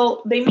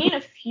 Well, they mean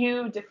a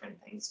few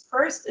different things.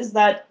 First is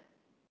that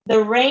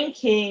the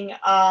ranking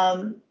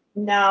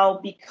now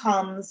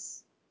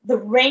becomes, the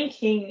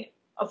ranking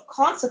of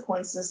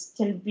consequences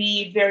can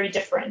be very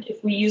different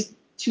if we use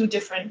two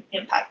different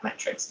impact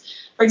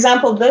metrics. For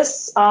example,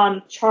 this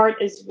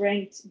chart is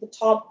ranked, the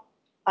top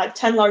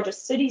 10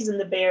 largest cities in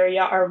the Bay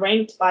Area are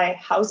ranked by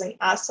housing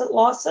asset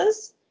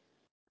losses.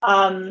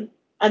 And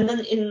then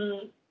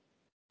in,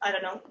 I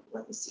don't know,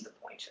 let me see the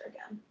pointer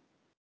again.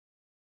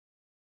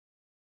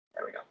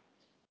 There we go.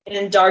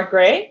 In dark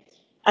gray.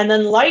 And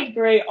then light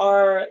gray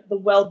are the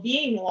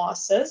well-being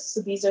losses.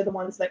 So these are the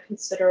ones that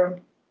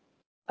consider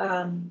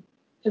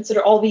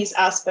all these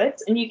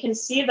aspects. And you can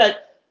see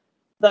that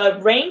the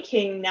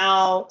ranking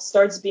now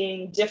starts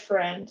being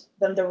different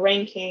than the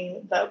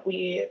ranking that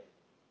we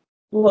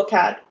look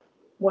at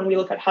when we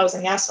look at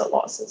housing asset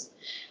losses.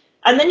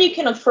 And then you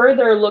can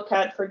further look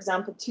at, for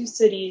example, two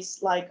cities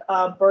like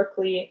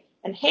Berkeley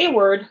and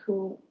Hayward,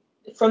 who,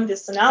 from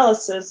this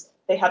analysis,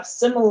 they have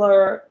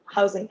similar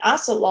housing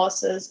asset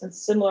losses and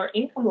similar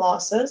income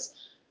losses,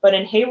 but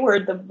in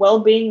Hayward, the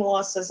well-being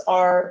losses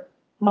are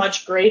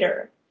much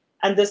greater.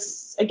 And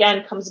this,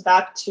 again, comes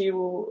back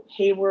to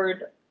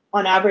Hayward,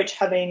 on average,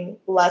 having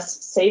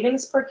less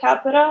savings per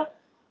capita,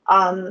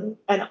 and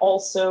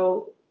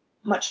also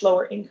much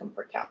lower income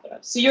per capita.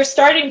 So you're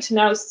starting to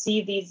now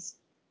see these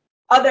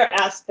other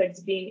aspects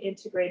being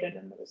integrated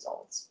in the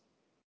results.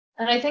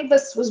 And I think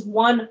this was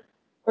one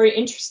very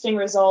interesting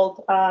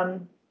result,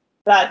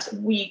 that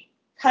we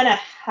kind of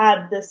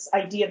had this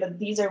idea that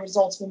these are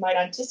results we might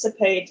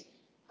anticipate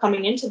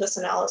coming into this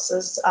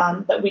analysis,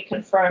 that we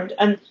confirmed.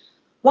 And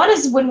one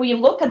is when we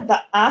look at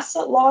the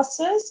asset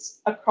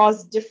losses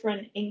across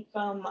different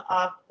income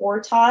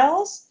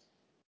quartiles,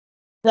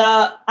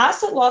 the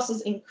asset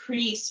losses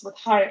increase with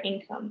higher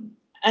income,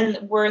 and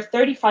where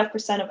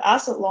 35% of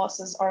asset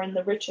losses are in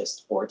the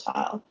richest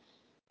quartile.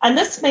 And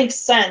this makes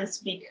sense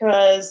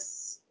because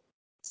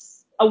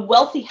a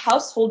wealthy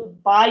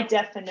household, by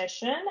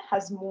definition,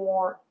 has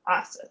more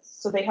assets.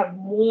 So they have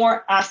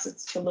more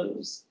assets to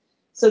lose.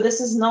 So this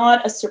is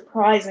not a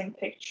surprising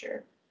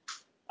picture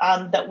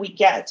that we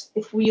get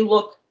if we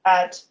look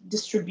at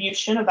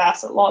distribution of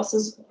asset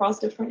losses across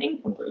different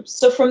income groups.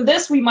 So from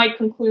this, we might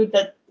conclude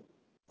that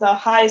the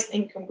highest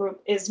income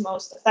group is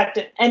most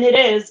affected, and it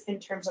is in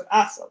terms of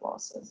asset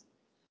losses.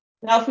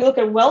 Now, if we look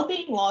at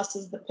well-being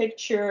losses, the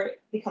picture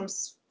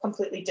becomes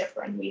completely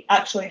different. We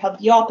actually have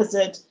the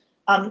opposite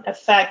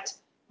effect,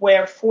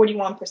 where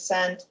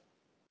 41%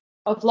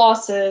 of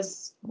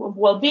losses,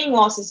 well-being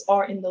losses,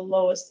 are in the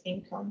lowest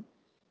income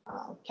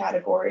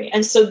category.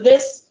 And so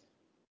this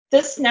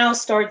now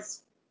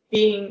starts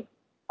being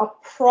a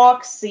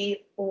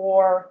proxy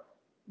for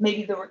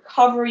maybe the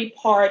recovery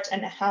part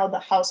and how the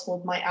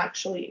household might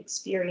actually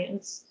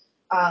experience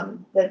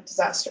the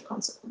disaster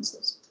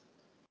consequences.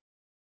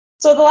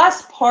 So the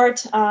last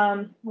part,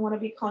 I want to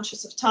be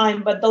conscious of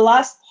time, but the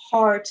last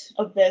part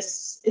of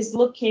this is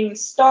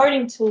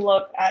starting to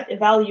look at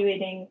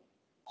evaluating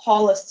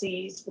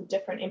policies with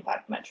different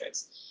impact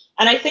metrics.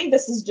 And I think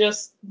this is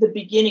just the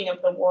beginning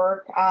of the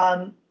work.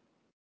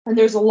 And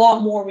there's a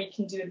lot more we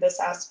can do in this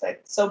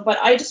aspect. So, but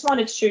I just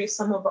wanted to show you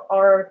some of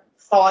our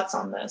thoughts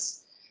on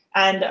this.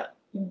 And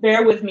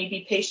bear with me,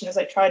 be patient as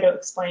I try to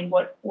explain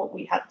what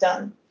we have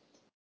done.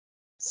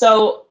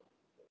 So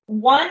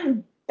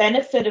one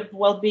benefit of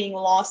well-being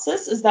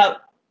losses is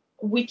that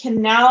we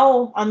can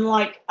now,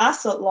 unlike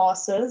asset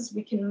losses,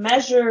 we can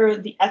measure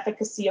the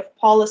efficacy of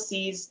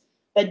policies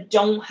that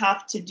don't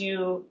have to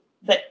do,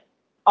 that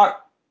are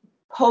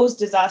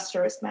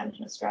post-disaster risk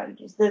management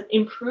strategies that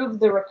improve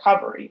the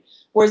recovery.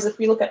 Whereas if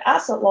we look at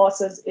asset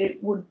losses,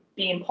 it would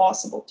be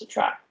impossible to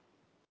track.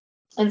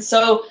 And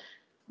so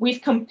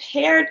we've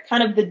compared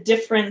kind of the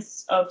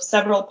difference of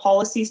several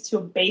policies to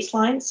a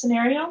baseline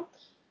scenario.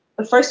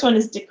 The first one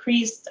is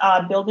decreased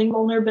building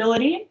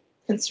vulnerability,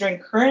 considering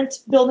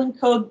current building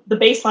code. The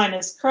baseline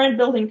is current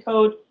building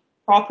code,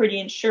 property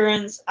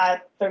insurance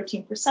at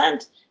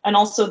 13%, and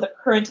also the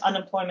current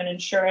unemployment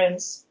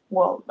insurance,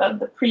 well,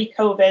 the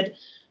pre-COVID,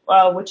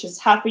 which is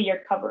half a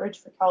year coverage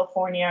for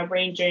California,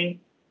 ranging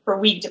per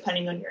week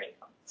depending on your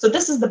income. So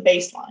this is the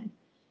baseline.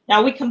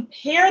 Now we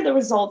compare the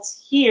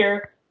results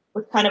here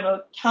with kind of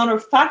a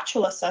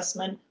counterfactual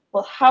assessment.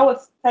 Well, how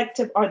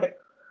effective are the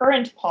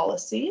current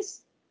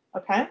policies?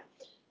 Okay,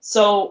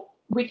 so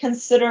we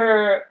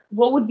consider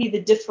what would be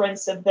the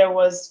difference if there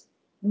was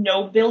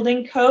no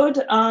building code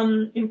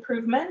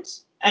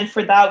improvement. And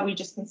for that, we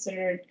just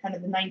considered kind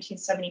of the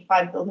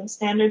 1975 building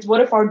standards. What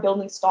if our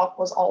building stock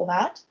was all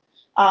that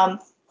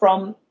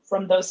from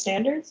those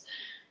standards?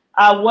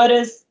 What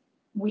is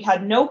we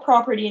had no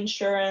property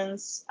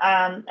insurance,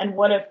 and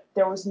what if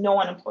there was no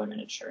unemployment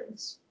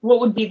insurance? What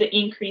would be the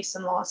increase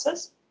in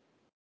losses?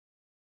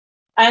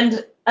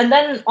 And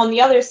then on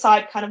the other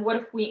side, kind of what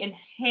if we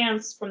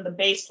enhance from the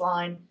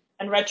baseline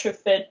and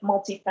retrofit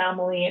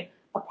multifamily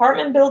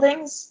apartment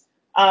buildings,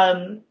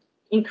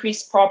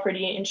 increase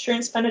property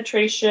insurance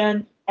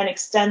penetration, and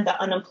extend the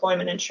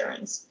unemployment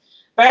insurance?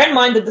 Bear in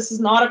mind that this is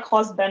not a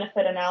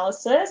cost-benefit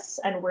analysis,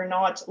 and we're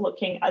not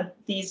looking at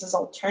these as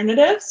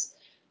alternatives,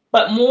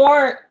 but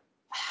more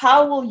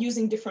how will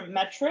using different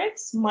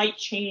metrics might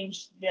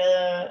change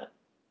the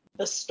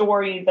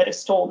story that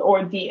is told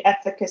or the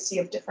efficacy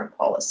of different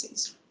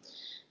policies.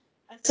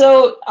 And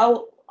so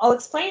I'll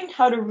explain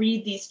how to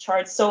read these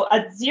charts. So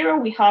at 0,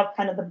 we have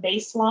kind of the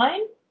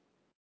baseline,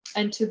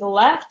 and to the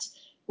left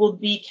will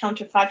be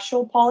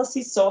counterfactual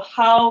policies. So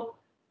how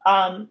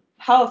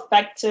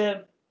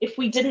effective, if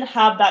we didn't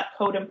have that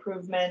code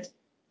improvement,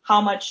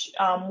 how much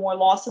more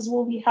losses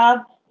will we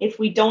have? If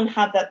we don't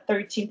have that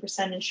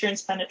 13%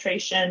 insurance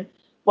penetration,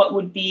 what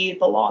would be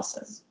the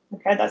losses?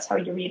 Okay, that's how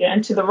you read it.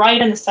 And to the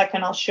right in a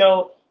second, I'll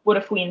show what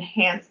if we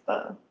enhance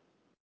the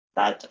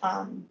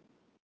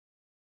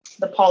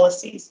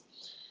policies,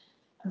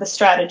 the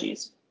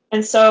strategies.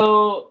 And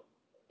so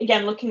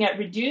again, looking at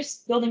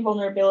reduced building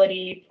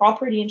vulnerability,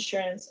 property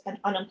insurance, and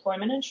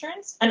unemployment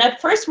insurance. And at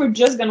first, we're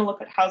just going to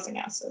look at housing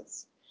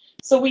assets.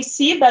 So we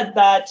see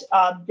that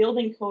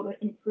building code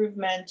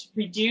improvement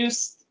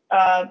reduced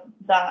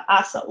the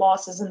asset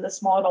losses in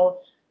this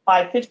model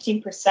by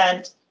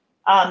 15%,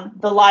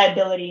 the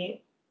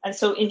liability. And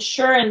so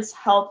insurance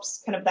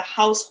helps kind of the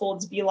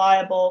households be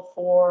liable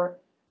for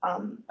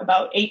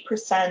about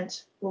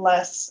 8%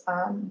 less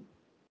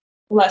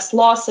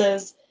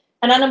losses.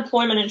 And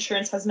unemployment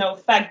insurance has no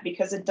effect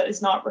because it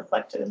is not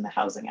reflected in the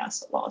housing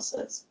asset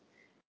losses.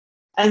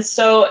 And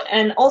so,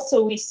 and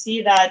also we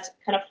see that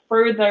kind of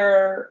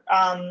further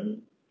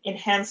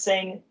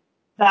enhancing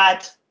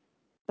that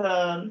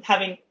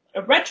having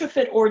a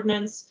retrofit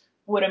ordinance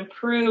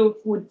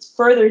would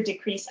further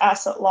decrease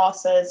asset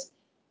losses,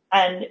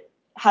 and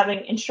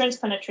having insurance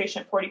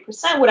penetration at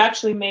 40% would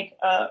actually make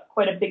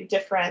quite a big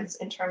difference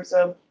in terms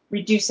of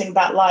reducing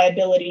that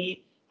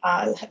liability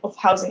of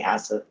housing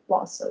asset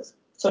losses.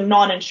 So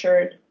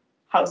non-insured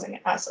housing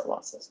asset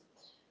losses.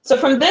 So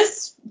from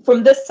this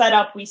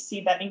setup, we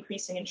see that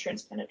increasing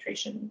insurance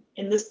penetration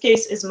in this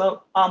case is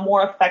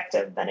more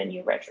effective than a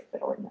new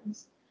retrofit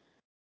ordinance.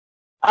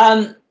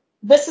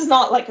 This is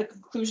not like a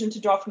conclusion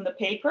to draw from the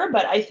paper,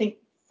 but I think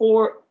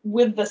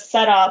with the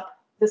setup,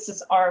 this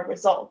is our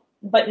result.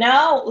 But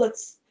now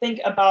let's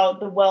think about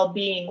the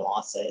well-being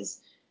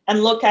losses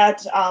and look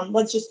at,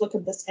 let's just look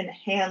at this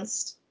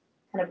enhanced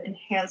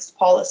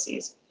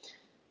policies.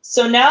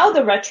 So now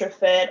the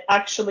retrofit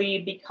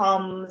actually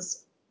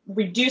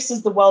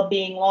reduces the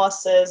well-being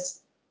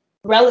losses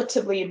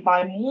relatively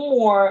by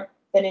more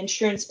than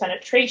insurance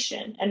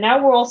penetration. And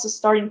now we're also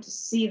starting to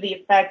see the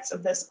effects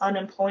of this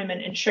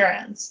unemployment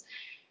insurance.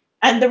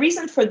 And the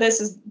reason for this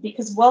is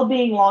because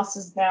well-being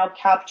losses now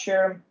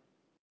capture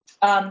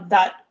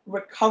that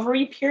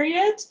recovery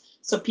period.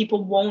 So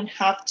people won't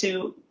have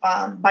to,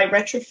 by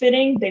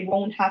retrofitting, they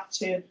won't have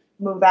to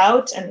move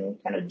out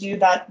and kind of do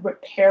that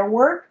repair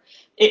work.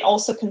 It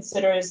also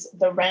considers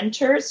the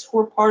renters who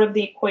are part of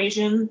the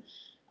equation.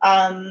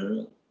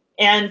 And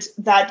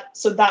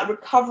that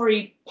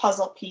recovery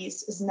puzzle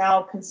piece is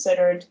now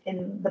considered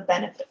in the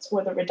benefits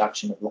or the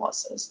reduction of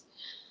losses.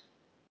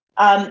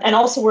 And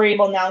also we're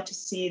able now to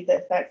see the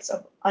effects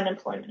of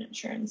unemployment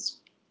insurance.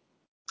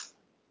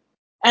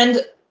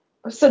 And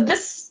so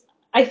this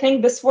I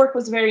think this work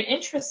was very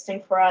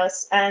interesting for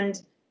us.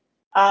 And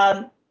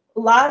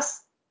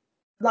last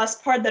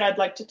part that I'd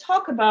like to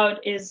talk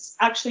about is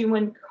actually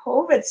when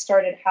COVID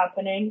started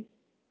happening.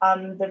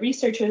 The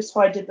researchers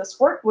who I did this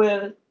work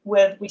with,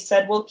 we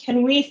said, well,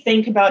 can we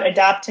think about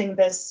adapting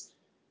this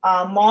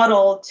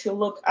model to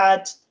look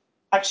at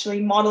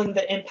actually modeling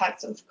the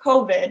impacts of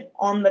COVID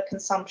on the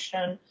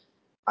consumption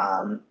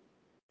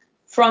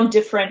from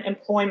different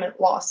employment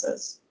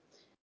losses.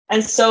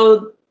 And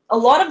so a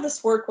lot of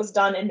this work was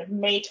done in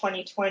May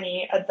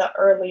 2020 at the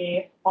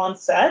early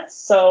onset.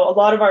 So a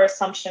lot of our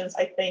assumptions,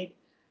 I think,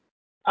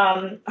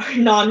 are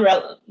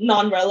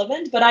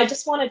non-relevant, but I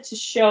just wanted to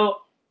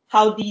show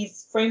how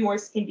these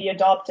frameworks can be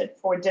adopted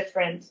for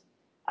different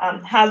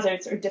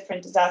hazards or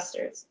different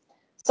disasters.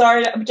 So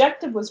our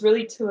objective was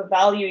really to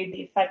evaluate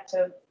the effect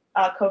of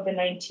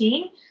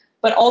COVID-19,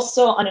 but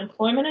also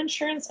unemployment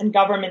insurance and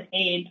government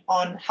aid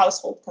on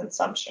household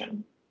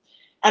consumption.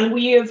 And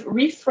we have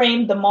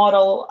reframed the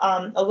model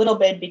a little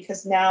bit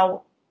because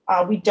now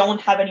we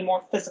don't have any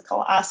more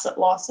physical asset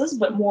losses,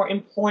 but more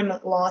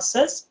employment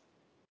losses.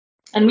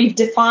 And we've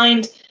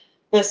defined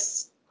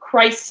this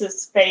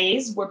crisis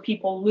phase where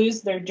people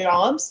lose their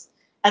jobs,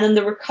 and then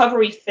the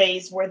recovery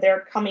phase where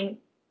they're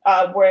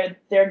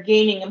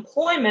gaining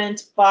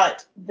employment,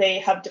 but they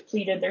have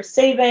depleted their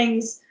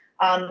savings,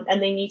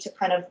 and they need to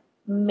kind of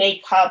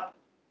make up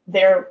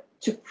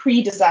to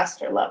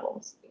pre-disaster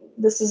levels.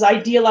 This is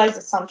idealized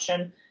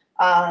assumption,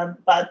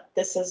 but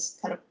this is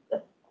kind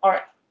of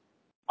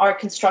our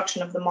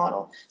construction of the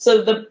model.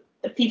 So the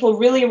people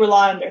really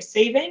rely on their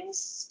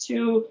savings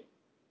to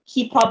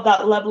keep up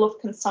that level of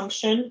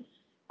consumption,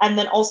 and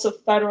then also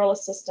federal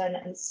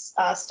assistance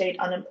and state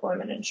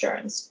unemployment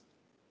insurance.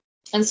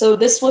 And so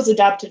this was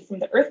adapted from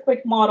the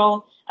earthquake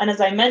model. And as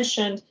I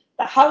mentioned,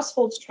 the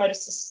households try to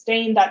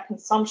sustain that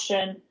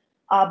consumption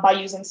by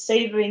using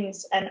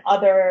savings and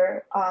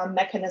other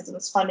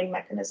funding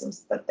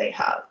mechanisms that they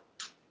have.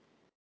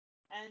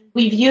 And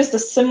we've used a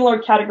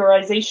similar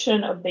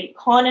categorization of the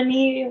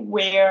economy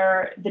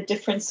where the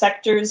different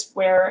sectors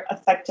were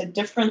affected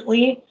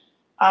differently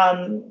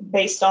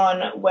based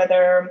on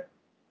whether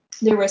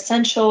they were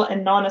essential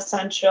and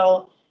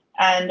non-essential.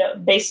 And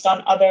based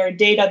on other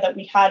data that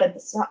we had at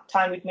the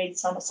time, we've made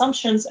some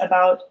assumptions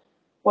about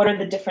what are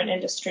the different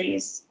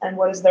industries and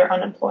what is their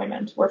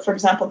unemployment, where, for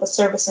example, the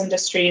service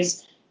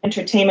industries,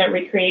 entertainment,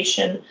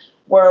 recreation,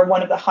 were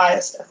one of the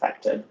highest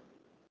affected.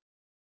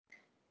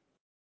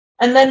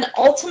 And then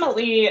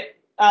ultimately,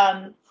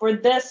 for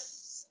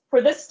this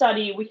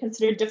study, we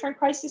considered different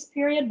crisis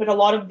period, but a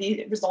lot of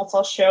the results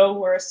I'll show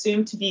were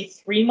assumed to be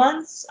 3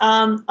 months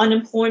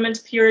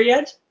unemployment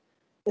period.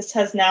 This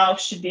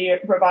should be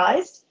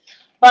revised.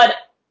 But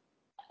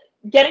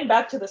getting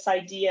back to this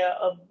idea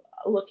of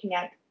looking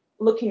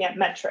at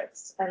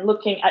metrics and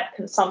looking at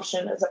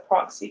consumption as a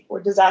proxy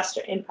for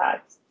disaster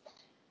impacts.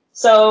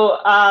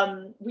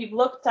 So we've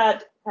looked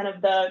at kind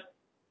of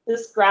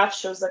this graph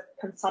shows the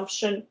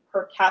consumption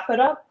per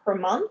capita per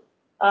month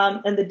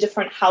and the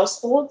different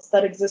households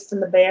that exist in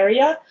the Bay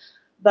Area.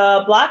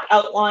 The black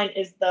outline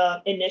is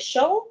the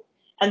initial,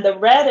 and the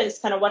red is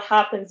kind of what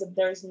happens if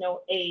there's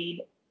no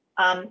aid.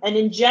 And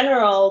in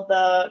general,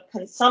 the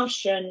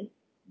consumption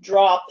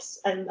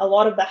drops, and a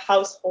lot of the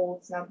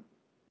households now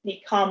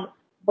become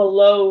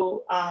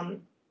below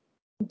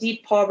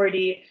deep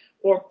poverty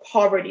or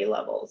poverty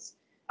levels,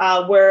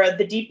 where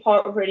the deep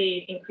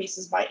poverty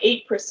increases by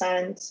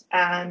 8%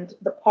 and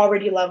the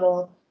poverty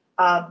level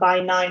by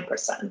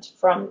 9%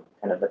 from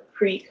kind of the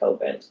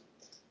pre-COVID.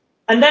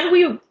 And then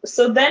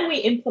we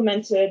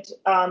implemented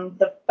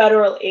the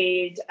federal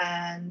aid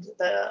and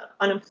the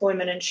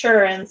unemployment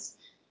insurance.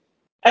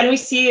 And we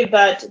see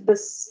that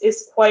this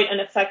is quite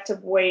an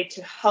effective way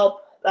to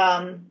help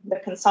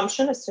the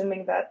consumption,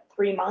 assuming that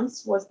 3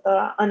 months was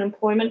the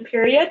unemployment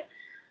period.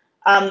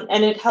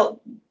 And it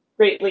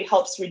greatly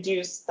helps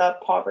reduce the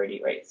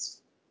poverty rates.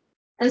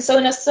 And so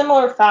in a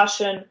similar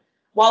fashion,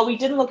 while we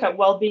didn't look at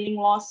well-being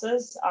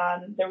losses,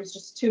 there was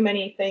just too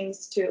many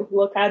things to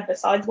look at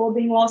besides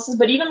well-being losses,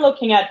 but even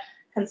looking at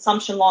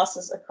consumption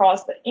losses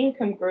across the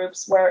income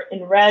groups, where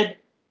in red,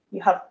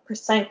 you have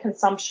percent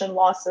consumption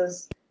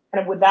losses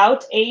kind of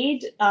without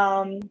aid,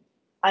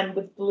 and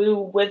with blue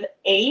with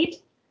aid,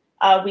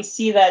 we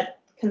see that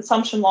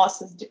consumption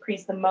losses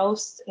decrease the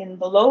most in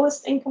the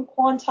lowest income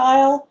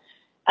quintile,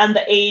 and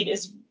the aid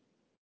is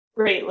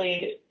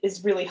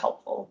really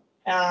helpful.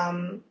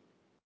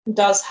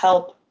 Does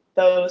help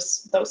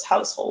those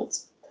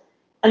households.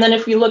 And then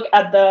if we look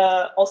at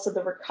also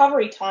the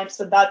recovery time,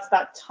 so that's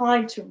that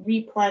time to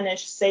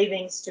replenish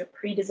savings to a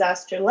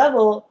pre-disaster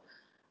level,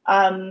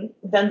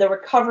 then the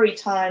recovery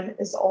time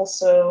is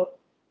also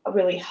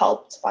really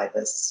helped by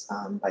this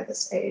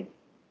aid.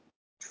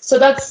 So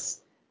that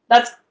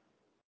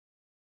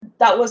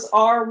was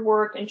our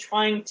work in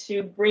trying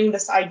to bring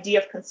this idea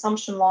of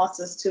consumption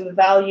losses to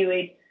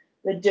evaluate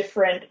the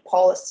different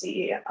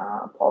policy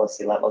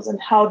levels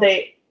and how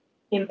they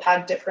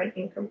impact different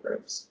income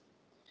groups.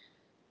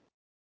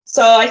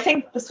 So I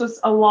think this was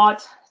a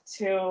lot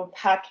to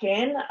pack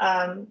in,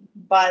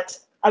 but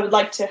I would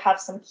like to have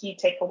some key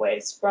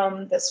takeaways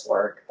from this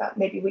work that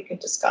maybe we could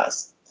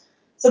discuss.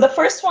 So the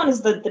first one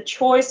is that the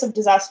choice of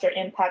disaster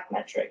impact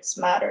metrics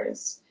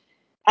matters.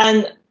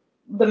 And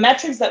the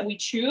metrics that we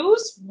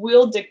choose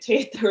will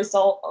dictate the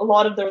result, a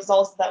lot of the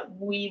results that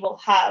we will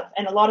have,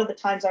 and a lot of the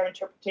times our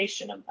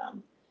interpretation of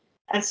them.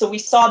 And so we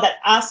saw that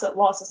asset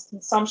losses,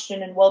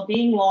 consumption, and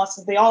well-being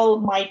losses, they all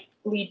might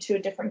lead to a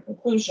different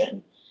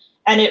conclusion.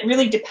 And it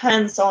really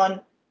depends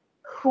on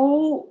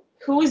who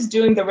is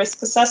doing the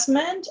risk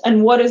assessment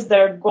and what is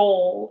their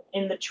goal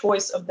in the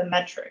choice of the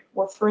metric.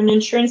 Well, for an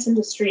insurance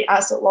industry,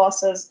 asset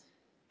losses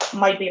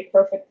might be a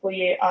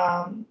perfectly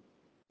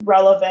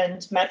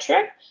relevant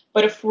metric.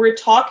 But if we're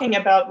talking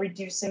about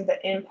reducing the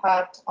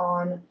impact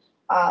on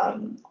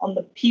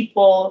the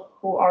people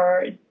who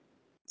are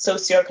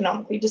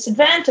socioeconomically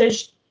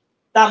disadvantaged,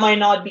 that might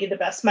not be the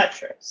best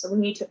metric. So we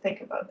need to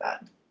think about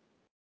that.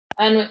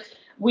 And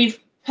we've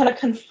kind of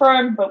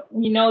confirmed, but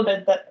we know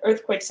that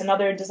earthquakes and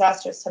other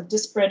disasters have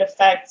disparate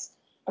effects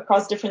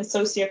across different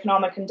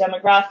socioeconomic and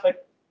demographic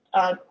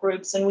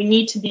groups, and we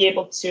need to be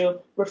able to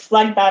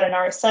reflect that in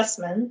our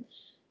assessment.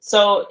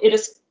 So it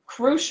is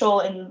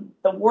crucial in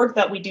the work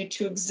that we do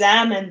to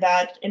examine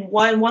that in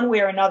one way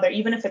or another,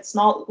 even if it's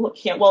not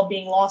looking at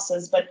well-being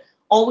losses, but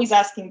always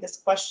asking this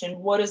question: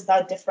 what is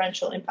that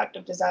differential impact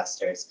of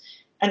disasters?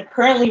 And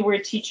currently we're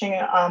teaching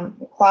a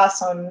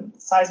class on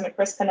seismic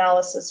risk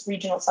analysis,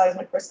 regional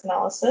seismic risk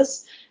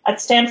analysis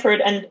at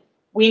Stanford. And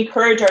we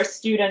encourage our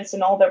students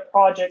in all their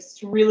projects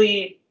to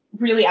really,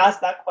 really ask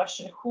that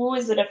question: who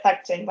is it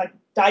affecting? Like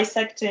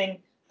dissecting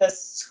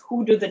this,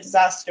 who do the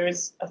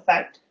disasters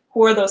affect?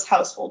 Who are those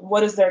households?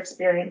 What is their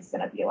experience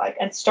going to be like?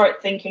 And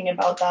start thinking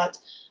about that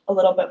a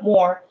little bit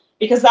more,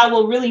 because that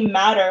will really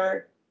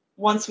matter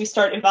once we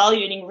start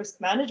evaluating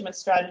risk management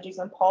strategies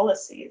and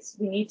policies.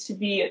 We need to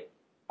be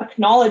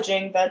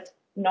acknowledging that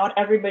not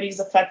everybody's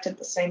affected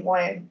the same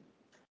way.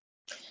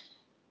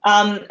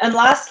 And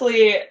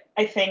lastly,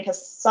 I think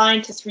as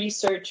scientists,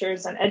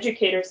 researchers, and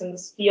educators in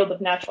this field of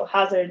natural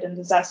hazard and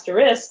disaster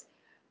risk,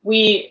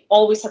 we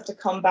always have to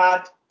come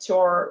back to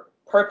our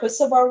purpose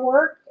of our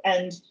work,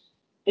 and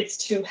it's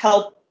to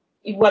help,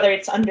 whether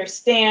it's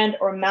understand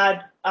or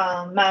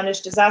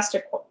manage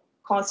disaster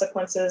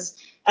consequences.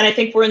 And I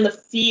think we're in the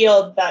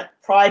field that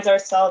prides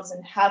ourselves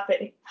in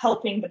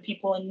helping the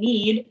people in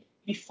need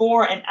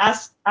before and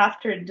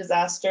after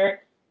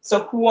disaster.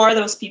 So who are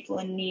those people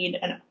in need,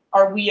 and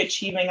are we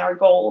achieving our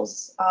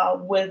goals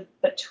with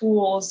the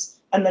tools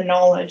and the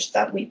knowledge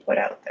that we put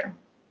out there?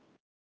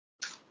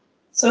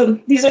 So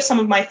these are some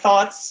of my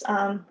thoughts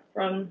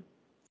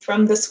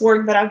from this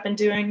work that I've been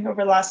doing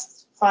over the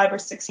last 5 or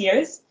 6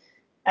 years,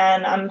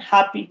 and I'm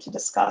happy to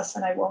discuss,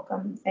 and I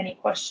welcome any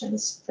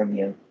questions from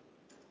you.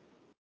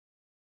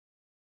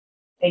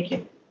 Thank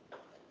you.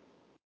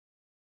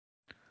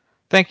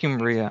 Thank you,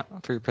 Maryia,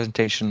 for your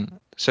presentation.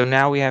 So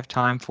now we have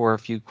time for a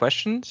few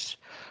questions.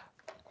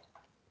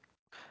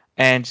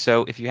 And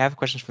so if you have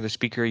questions for the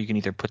speaker, you can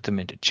either put them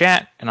into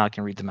chat and I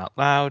can read them out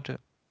loud,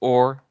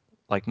 or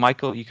like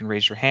Michael, you can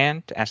raise your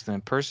hand to ask them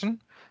in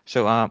person.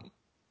 So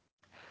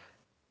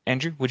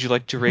Andrew, would you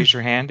like to raise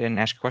your hand and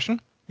ask a question?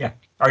 Yeah.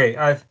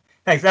 Okay.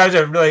 Thanks. That was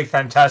a really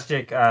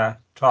fantastic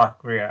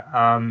talk,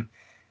 Maryia.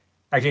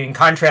 Actually, in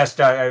contrast,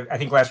 I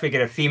think last week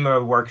at a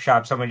FEMA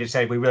workshop, someone just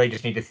said we really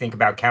just need to think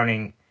about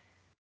counting,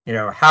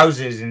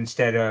 houses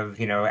instead of,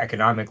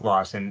 economic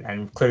loss.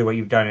 And clearly what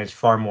you've done is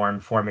far more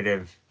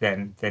informative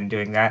than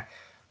doing that.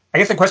 I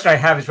guess the question I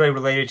have is really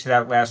related to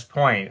that last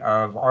point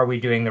of, are we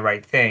doing the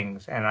right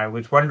things? And I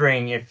was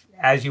wondering if,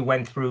 as you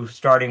went through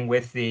starting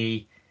with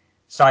the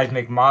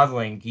seismic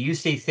modeling, do you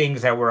see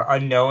things that were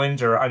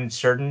unknowns or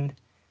uncertain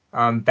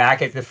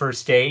back at the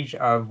first stage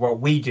of what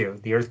we do,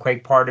 the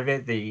earthquake part of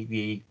it,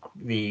 the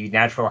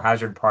natural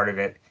hazard part of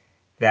it,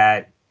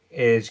 that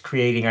is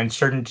creating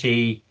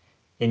uncertainty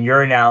in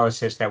your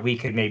analysis that we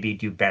could maybe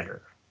do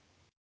better?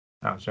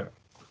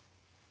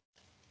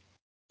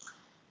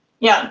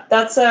 Yeah,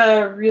 that's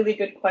a really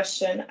good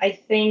question. I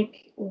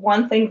think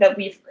one thing that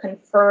we've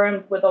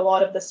confirmed with a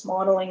lot of this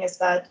modeling is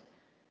that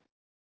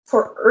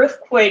for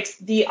earthquakes,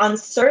 the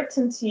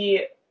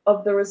uncertainty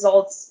of the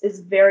results is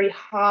very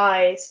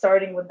high,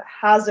 starting with the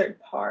hazard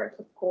part,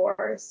 of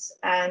course.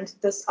 And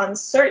this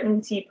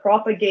uncertainty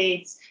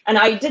propagates, and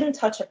I didn't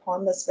touch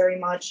upon this very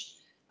much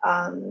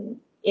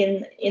in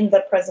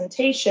the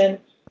presentation,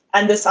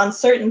 and this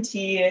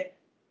uncertainty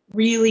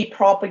really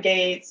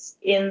propagates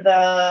in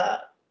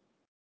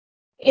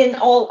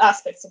all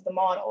aspects of the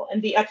model.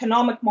 And the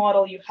economic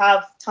model, you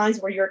have times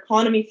where your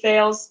economy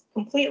fails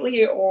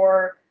completely,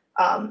 or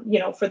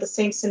for the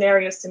same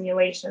scenario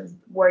simulations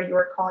where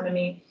your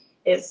economy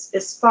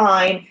is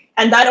fine.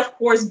 And that, of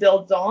course,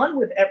 builds on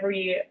with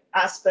every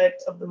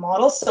aspect of the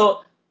model.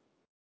 So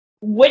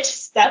which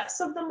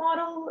steps of the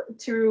model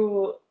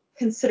to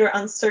consider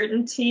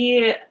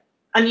uncertainty?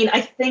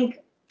 I think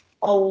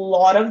a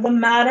lot of them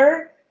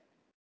matter.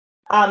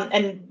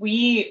 And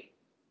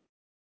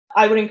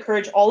I would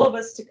encourage all of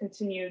us to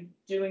continue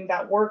doing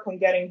that work on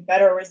getting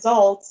better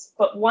results.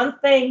 But one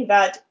thing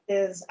that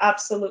is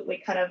absolutely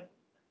kind of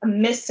a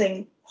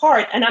missing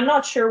part, and I'm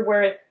not sure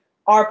where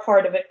our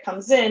part of it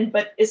comes in,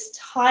 but is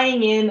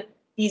tying in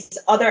these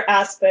other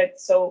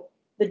aspects. So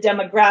the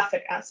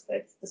demographic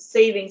aspects, the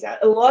savings,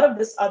 a lot of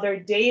this other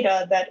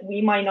data that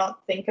we might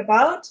not think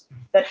about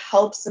that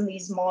helps in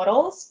these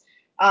models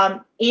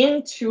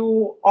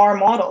into our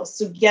models.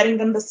 So getting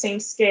them the same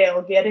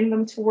scale, getting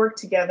them to work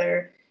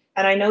together.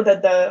 And I know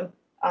that the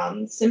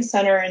Sim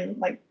Center and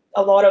like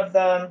a lot of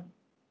the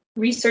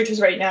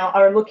researchers right now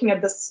are looking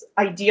at this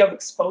idea of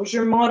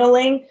exposure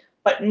modeling,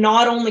 but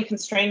not only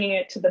constraining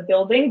it to the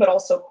building, but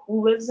also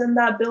who lives in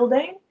that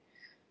building.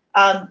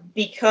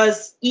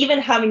 Because even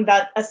having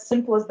that as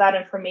simple as that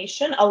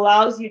information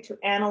allows you to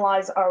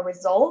analyze our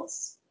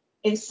results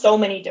in so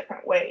many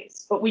different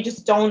ways, but we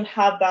just don't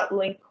have that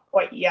link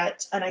quite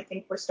yet, and I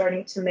think we're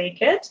starting to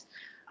make it.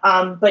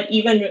 But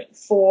even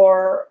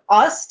for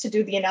us to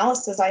do the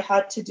analysis, I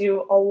had to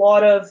do a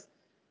lot of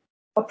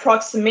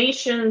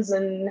approximations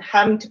and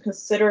having to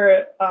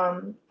consider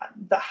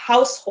the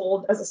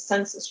household as a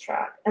census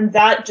tract, and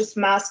that just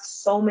masks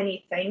so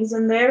many things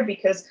in there,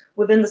 because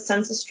within the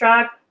census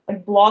tract,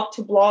 like block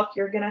to block,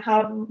 you're going to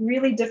have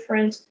really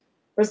different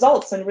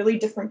results and really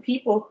different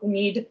people who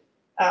need,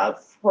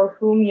 for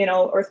whom, you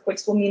know,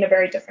 earthquakes will mean a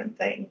very different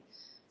thing.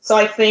 So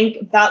I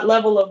think that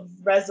level of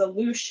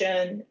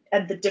resolution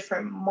at the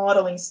different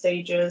modeling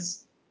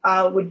stages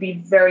would be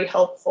very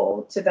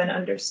helpful to then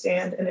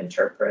understand and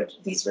interpret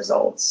these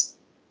results.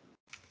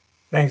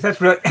 Thanks.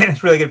 That's a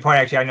really good point.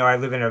 Actually, I know I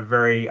live in a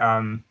very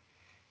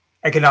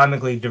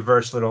economically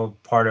diverse little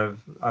part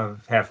of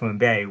Half Moon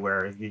Bay,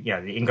 where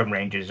the income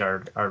ranges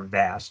are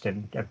vast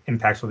and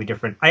impacts will be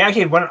different. I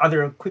actually had one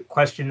other quick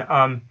question.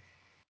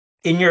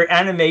 In your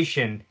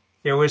animation,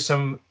 there was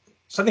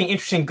something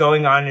interesting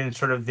going on in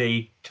sort of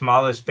the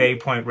Tamales Bay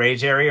Point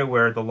Reyes area,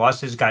 where the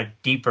losses got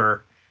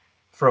deeper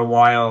for a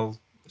while,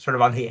 sort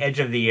of on the edge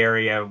of the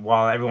area,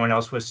 while everyone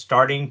else was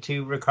starting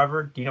to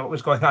recover. Do you know what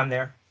was going on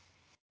there?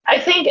 I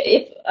think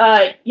if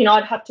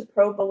I'd have to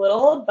probe a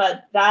little,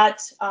 but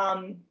that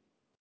kind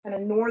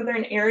of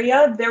northern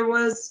area, there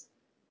was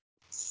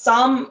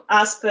some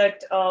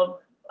aspect of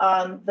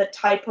the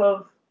type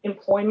of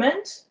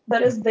employment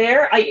that is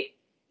there. I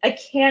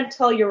can't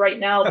tell you right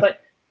now,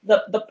 but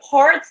the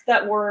parts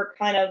that were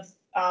kind of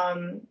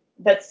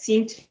that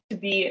seemed to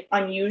be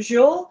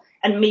unusual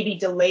and maybe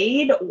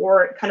delayed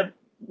or kind of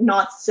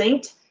not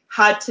synced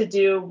had to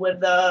do with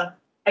the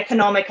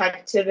economic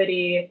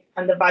activity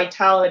and the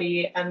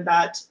vitality and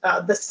that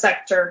the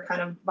sector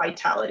kind of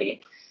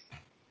vitality.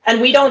 And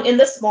we don't, in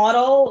this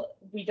model,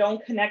 we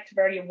don't connect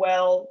very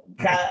well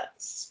that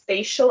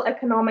spatial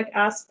economic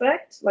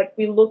aspect. Like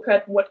we look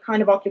at what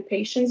kind of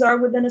occupations are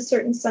within a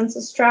certain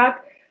census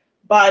tract,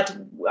 but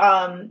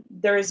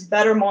there's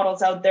better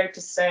models out there to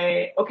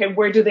say, okay,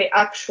 where do they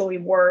actually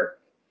work?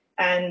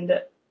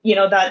 And, you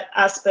know, that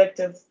aspect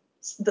of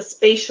the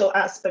spatial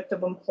aspect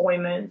of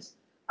employment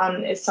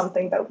is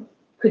something that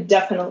could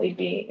definitely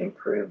be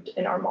improved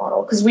in our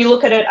model, because we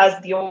look at it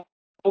as the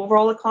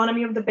overall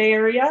economy of the Bay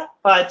Area,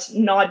 but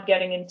not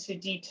getting into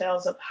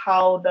details of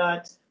how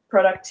that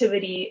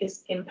productivity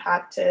is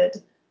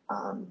impacted,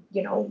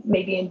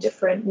 maybe in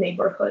different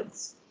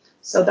neighborhoods.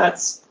 So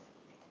that's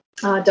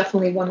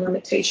definitely one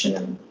limitation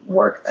and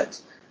work that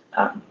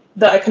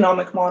the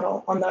economic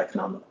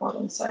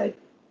modeling side,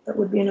 that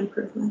would be an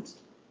improvement.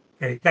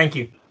 Okay, thank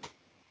you.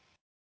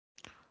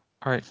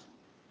 All right.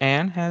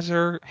 Anne has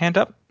her hand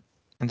up,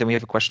 and then we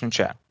have a question in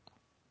chat.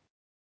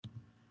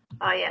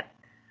 Oh, yeah.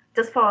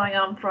 Just following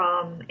on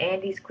from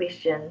Andy's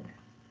question,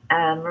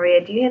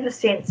 Maryia, do you have a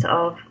sense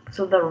of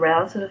sort of the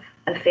relative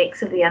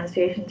effects of the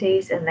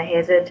uncertainties in the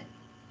hazard,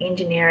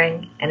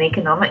 engineering, and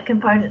economic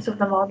components of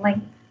the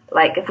modelling?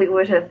 Like if we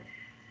were to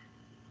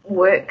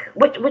work,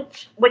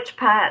 which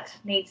part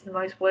needs the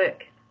most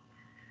work?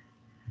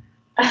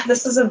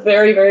 This is a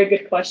very, very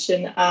good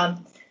question.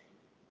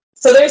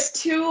 So there's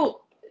two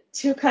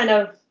kind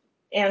of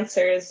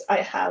answers I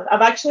have.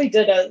 I've actually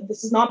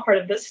this is not part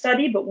of this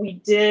study, but we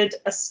did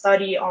a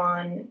study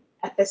on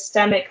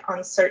epistemic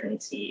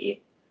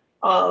uncertainty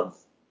of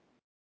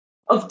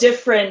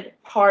different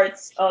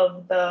parts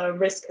of the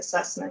risk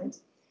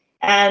assessment.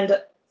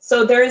 And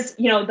so there's,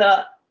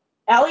 the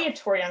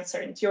aleatory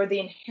uncertainty or the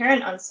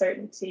inherent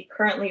uncertainty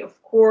currently,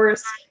 of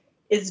course,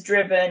 is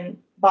driven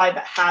by the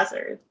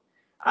hazard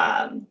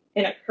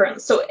in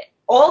occurrence. So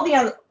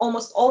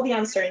almost all the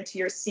uncertainty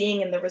you're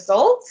seeing in the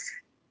results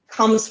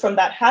comes from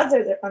that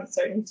hazard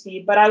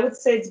uncertainty, but I would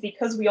say it's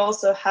because we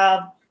also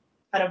have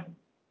kind of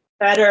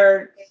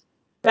better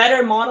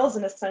models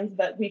in a sense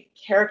that we've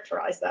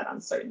characterized that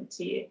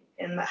uncertainty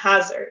in the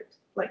hazard.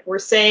 Like we're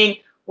saying,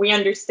 we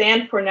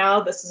understand for now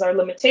this is our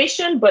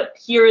limitation, but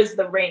here is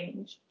the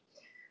range.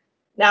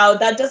 Now,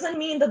 that doesn't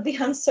mean that the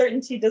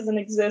uncertainty doesn't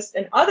exist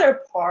in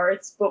other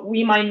parts, but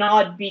we might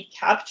not be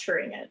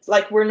capturing it.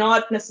 Like we're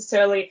not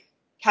necessarily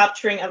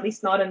capturing, at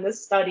least not in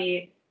this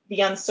study,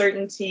 the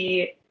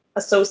uncertainty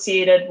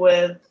associated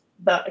with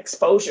the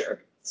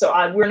exposure. So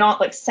we're not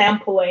like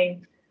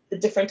sampling the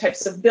different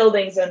types of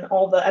buildings and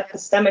all the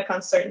epistemic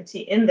uncertainty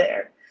in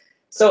there.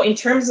 So in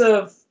terms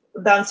of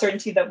the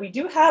uncertainty that we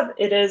do have,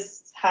 it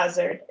is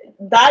hazard.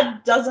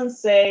 That doesn't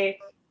say,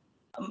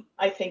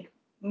 I think,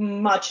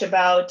 much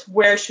about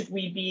where should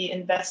we be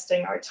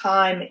investing our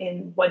time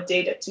in what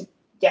data to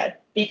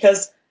get,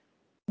 because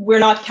we're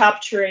not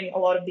capturing a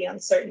lot of the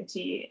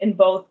uncertainty in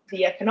both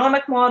the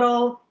economic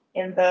model,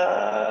 in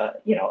the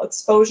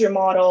exposure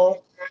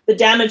model, the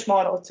damage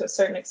model to a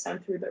certain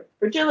extent through the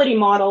fragility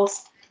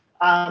models,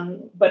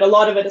 but a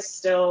lot of it is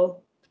still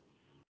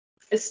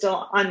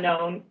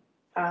unknown.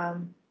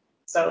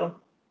 So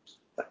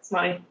that's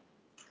my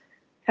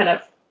kind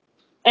of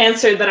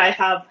answer that I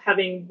have,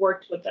 having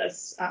worked with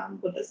this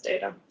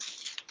data.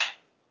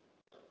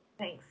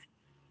 Thanks.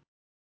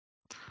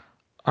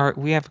 All right,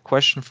 we have a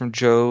question from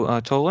Joe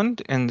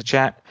Toland in the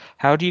chat.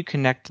 How do you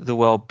connect the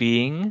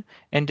well-being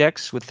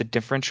index with the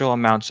differential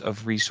amounts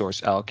of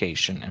resource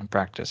allocation in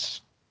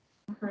practice?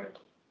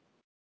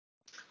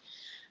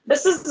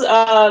 This is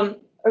a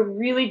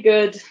really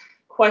good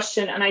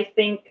question, and I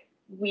think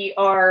we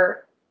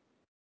are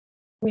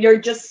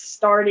just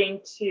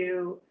starting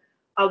to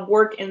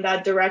work in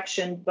that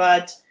direction.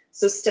 But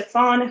so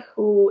Stefan,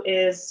 who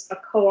is a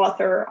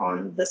co-author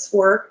on this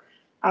work,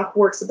 who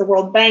works at the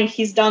World Bank,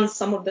 he's done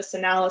some of this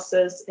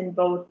analysis in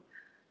both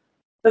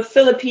the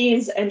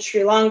Philippines and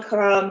Sri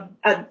Lanka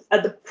at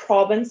the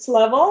province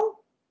level.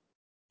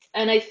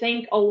 And I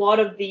think a lot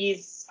of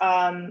these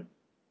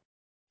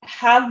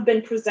have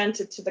been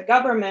presented to the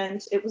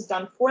government. It was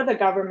done for the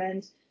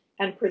government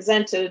and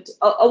presented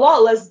a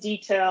lot less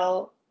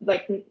detail,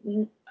 like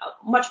a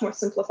much more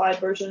simplified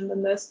version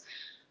than this.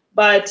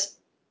 But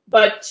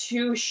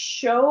to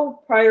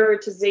show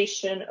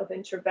prioritization of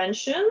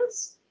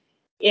interventions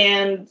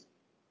and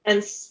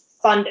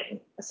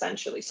funding,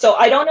 essentially. So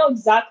I don't know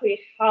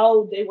exactly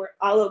how they were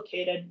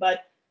allocated,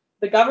 but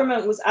the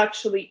government was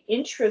actually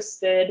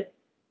interested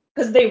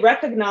because they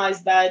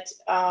recognized that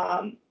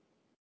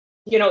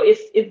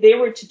if they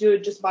were to do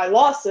it just by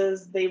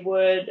losses, they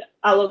would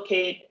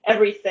allocate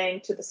everything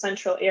to the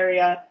central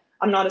area.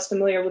 I'm not as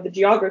familiar with the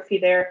geography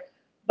there.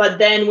 But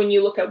then when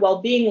you look at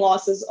well-being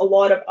losses, a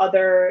lot of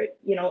other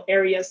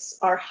areas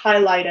are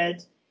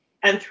highlighted.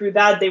 And through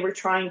that, they were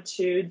trying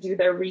to do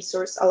their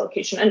resource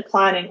allocation and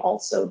planning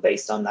also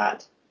based on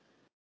that.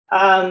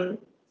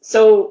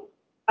 So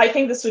I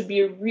think this would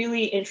be a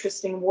really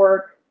interesting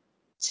work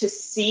to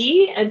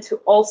see, and to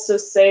also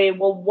say,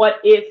 well,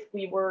 what if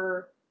we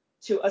were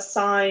to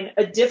assign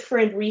a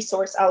different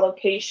resource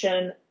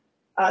allocation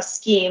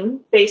scheme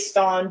based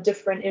on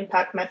different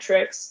impact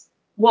metrics?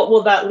 What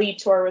will that lead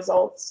to our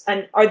results?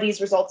 And are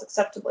these results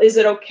acceptable? Is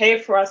it okay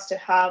for us to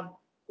have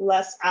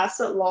less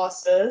asset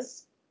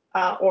losses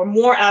or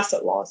more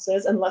asset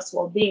losses and less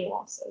well-being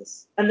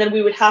losses? And then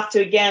we would have to,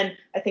 again,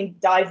 I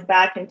think, dive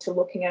back into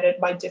looking at it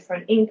by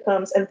different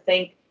incomes and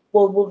think,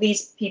 well, will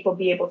these people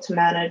be able to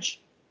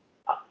manage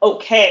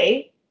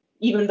okay,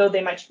 even though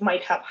they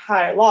might have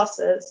higher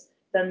losses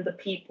than the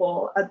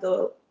people at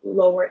the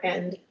lower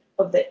end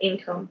of the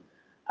income?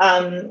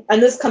 And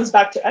this comes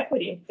back to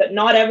equity, that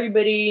not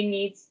everybody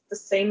needs the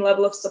same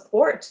level of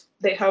support.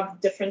 They have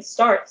different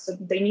starts, so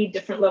they need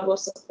different level of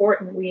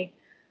support. And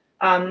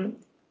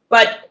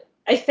but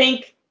I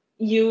think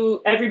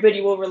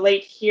everybody will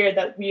relate here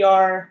that we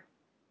are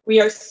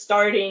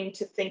starting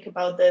to think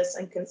about this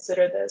and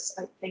consider this.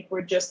 I think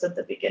we're just at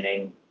the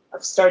beginning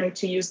of starting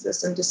to use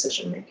this in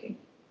decision making.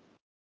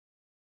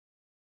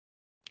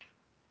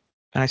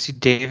 And I see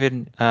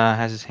David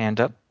has his hand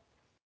up.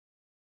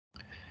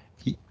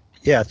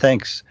 Yeah,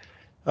 thanks.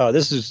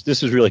 This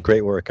is really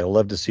great work. I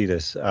love to see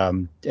this,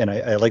 and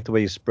I like the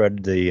way you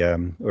spread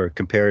or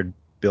compared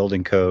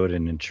building code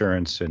and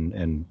insurance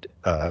and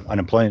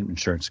unemployment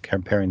insurance,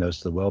 comparing those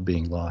to the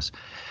well-being loss.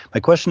 My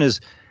question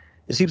is,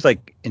 it seems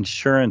like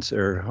insurance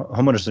or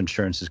homeowners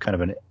insurance is kind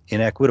of an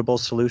inequitable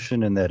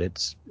solution in that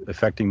it's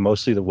affecting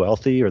mostly the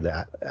wealthy or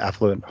the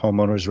affluent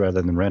homeowners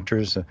rather than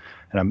renters.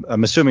 And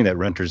I'm assuming that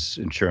renters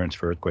insurance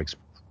for earthquakes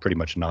pretty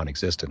much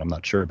non-existent. I'm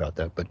not sure about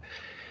that, but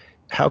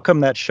how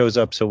come that shows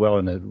up so well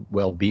in the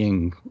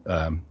well-being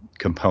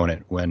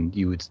component when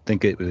you would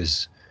think it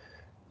was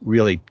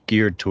really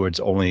geared towards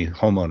only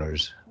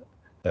homeowners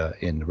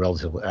in a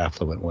relatively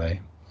affluent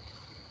way?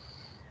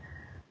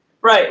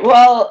 Right.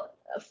 Well,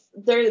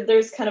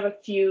 there's kind of a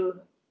few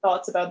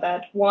thoughts about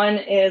that. One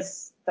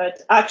is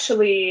that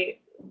actually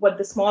what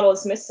this model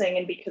is missing,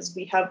 and because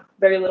we have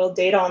very little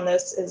data on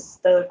this, is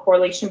the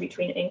correlation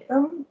between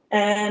income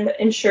and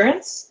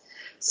insurance.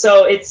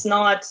 So it's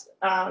not,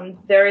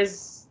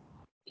 there's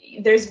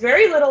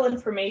very little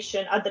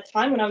information at the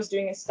time when I was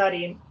doing a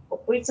study, and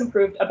hopefully it's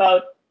improved,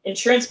 about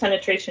insurance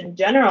penetration in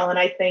general. And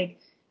I think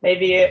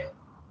maybe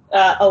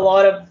I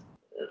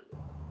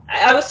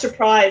was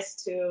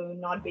surprised to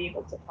not be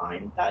able to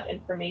find that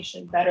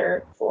information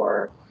better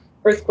for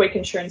earthquake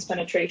insurance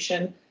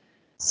penetration.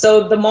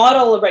 So the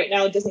model right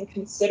now doesn't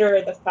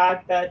consider the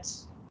fact that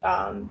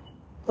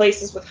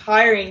places with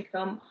higher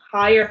income,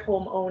 higher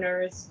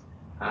homeowners,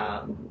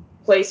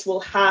 place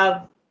will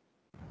have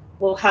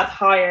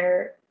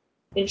higher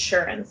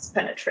insurance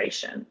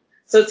penetration.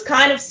 So it's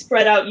kind of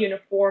spread out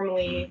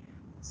uniformly.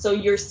 So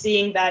you're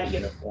seeing that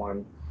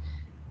uniform.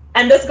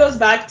 And this goes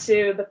back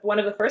to one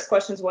of the first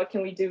questions: what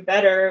can we do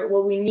better?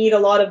 Well, we need a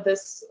lot of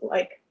this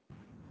like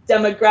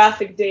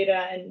demographic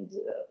data and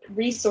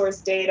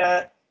resource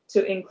data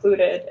to include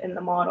it in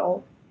the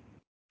model.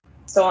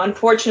 So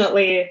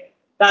unfortunately,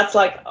 that's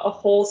like a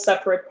whole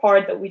separate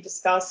part that we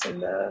discuss in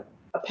the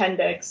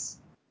appendix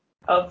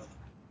of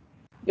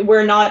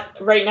we're not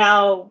right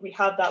now, we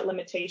have that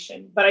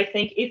limitation. But I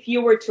think if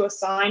you were to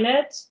assign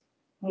it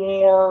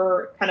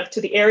more kind of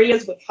to the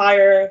areas with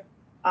higher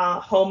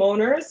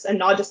homeowners and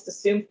not just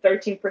assume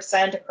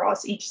 13%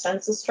 across each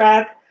census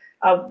tract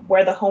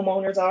where the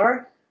homeowners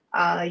are,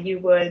 you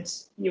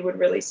would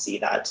really see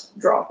that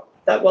drop,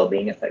 that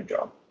well-being effect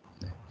drop.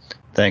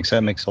 Thanks.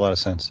 That makes a lot of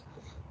sense.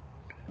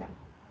 Yeah.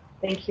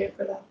 Thank you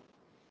for that.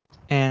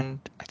 And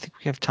I think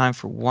we have time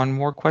for one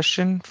more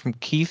question from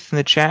Keith in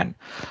the chat.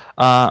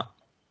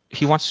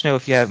 He wants to know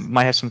if you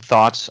might have some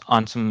thoughts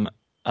on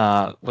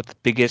what the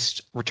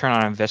biggest return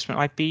on investment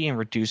might be in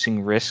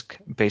reducing risk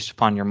based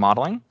upon your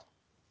modeling.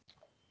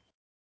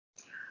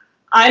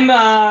 I'm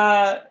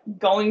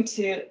going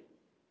to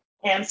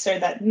answer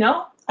that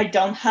no, I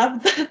don't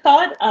have the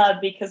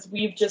thought because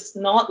we've just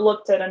not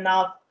looked at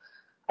enough,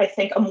 I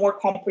think, a more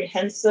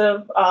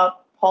comprehensive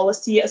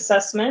policy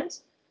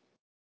assessment.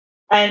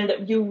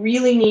 And you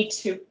really need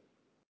to,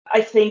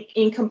 I think,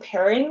 in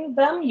comparing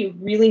them, you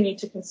really need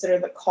to consider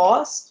the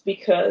cost,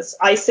 because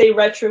I say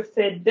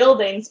retrofit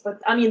buildings,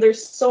 but I mean,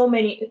 there's so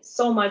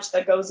much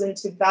that goes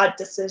into that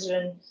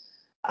decision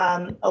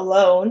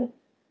alone.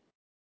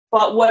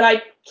 But what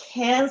I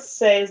can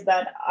say is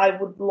that I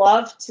would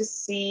love to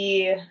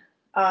see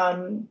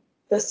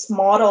this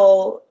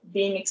model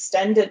being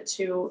extended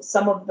to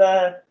some of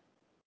the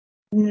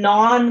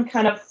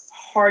non-kind of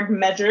hard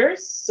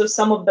measures. So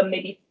some of them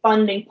maybe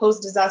funding,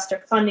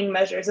 post-disaster funding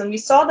measures. And we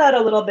saw that a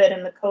little bit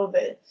in the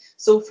COVID.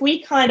 So if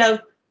we kind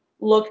of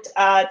looked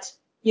at,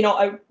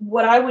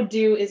 what I would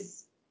do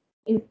is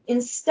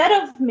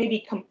instead of maybe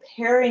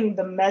comparing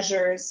the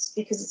measures,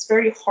 because it's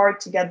very hard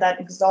to get that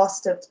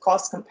exhaustive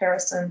cost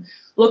comparison,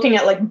 looking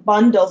at like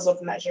bundles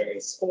of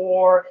measures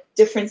or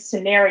different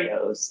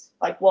scenarios,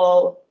 like,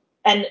 well,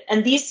 and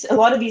a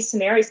lot of these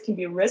scenarios can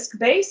be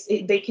risk-based.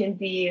 They can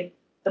be,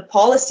 the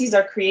policies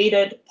are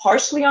created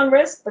partially on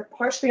risk, but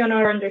partially on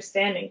our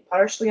understanding,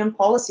 partially on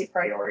policy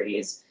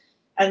priorities.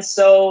 And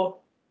so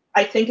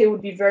I think it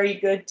would be very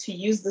good to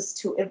use this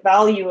to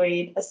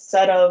evaluate a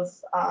set of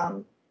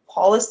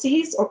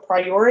policies or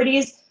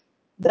priorities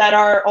that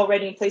are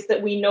already in place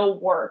that we know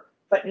work.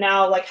 But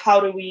now, like, how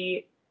do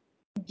we,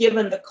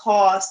 given the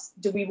cost,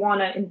 do we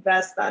want to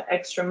invest that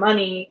extra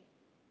money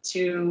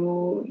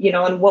to,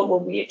 and what will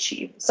we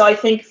achieve? So I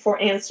think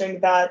for answering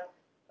that,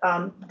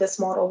 this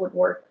model would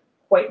work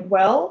quite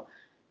well.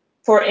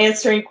 For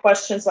answering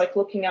questions like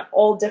looking at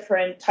all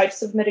different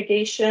types of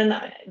mitigation,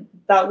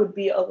 that would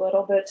be a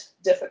little bit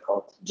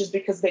difficult, just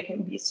because they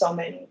can be so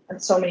many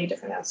and so many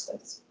different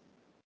aspects.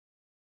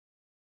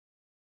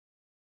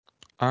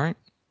 All right.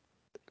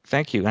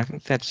 Thank you. I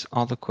think that's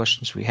all the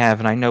questions we have,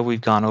 and I know we've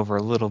gone over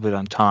a little bit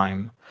on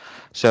time.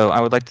 So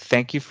I would like to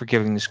thank you for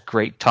giving this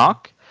great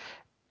talk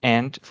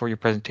and for your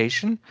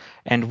presentation.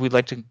 And we'd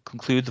like to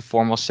conclude the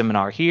formal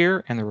seminar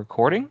here and the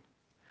recording.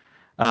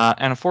 And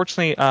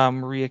unfortunately,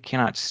 Maryia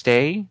cannot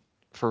stay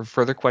for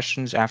further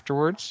questions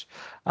afterwards.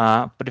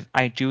 But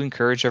I do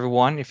encourage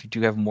everyone, if you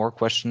do have more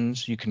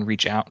questions, you can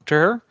reach out to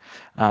her.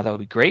 That would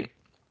be great.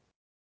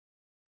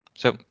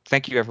 So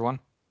thank you, everyone.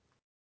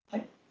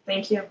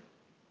 Thank you.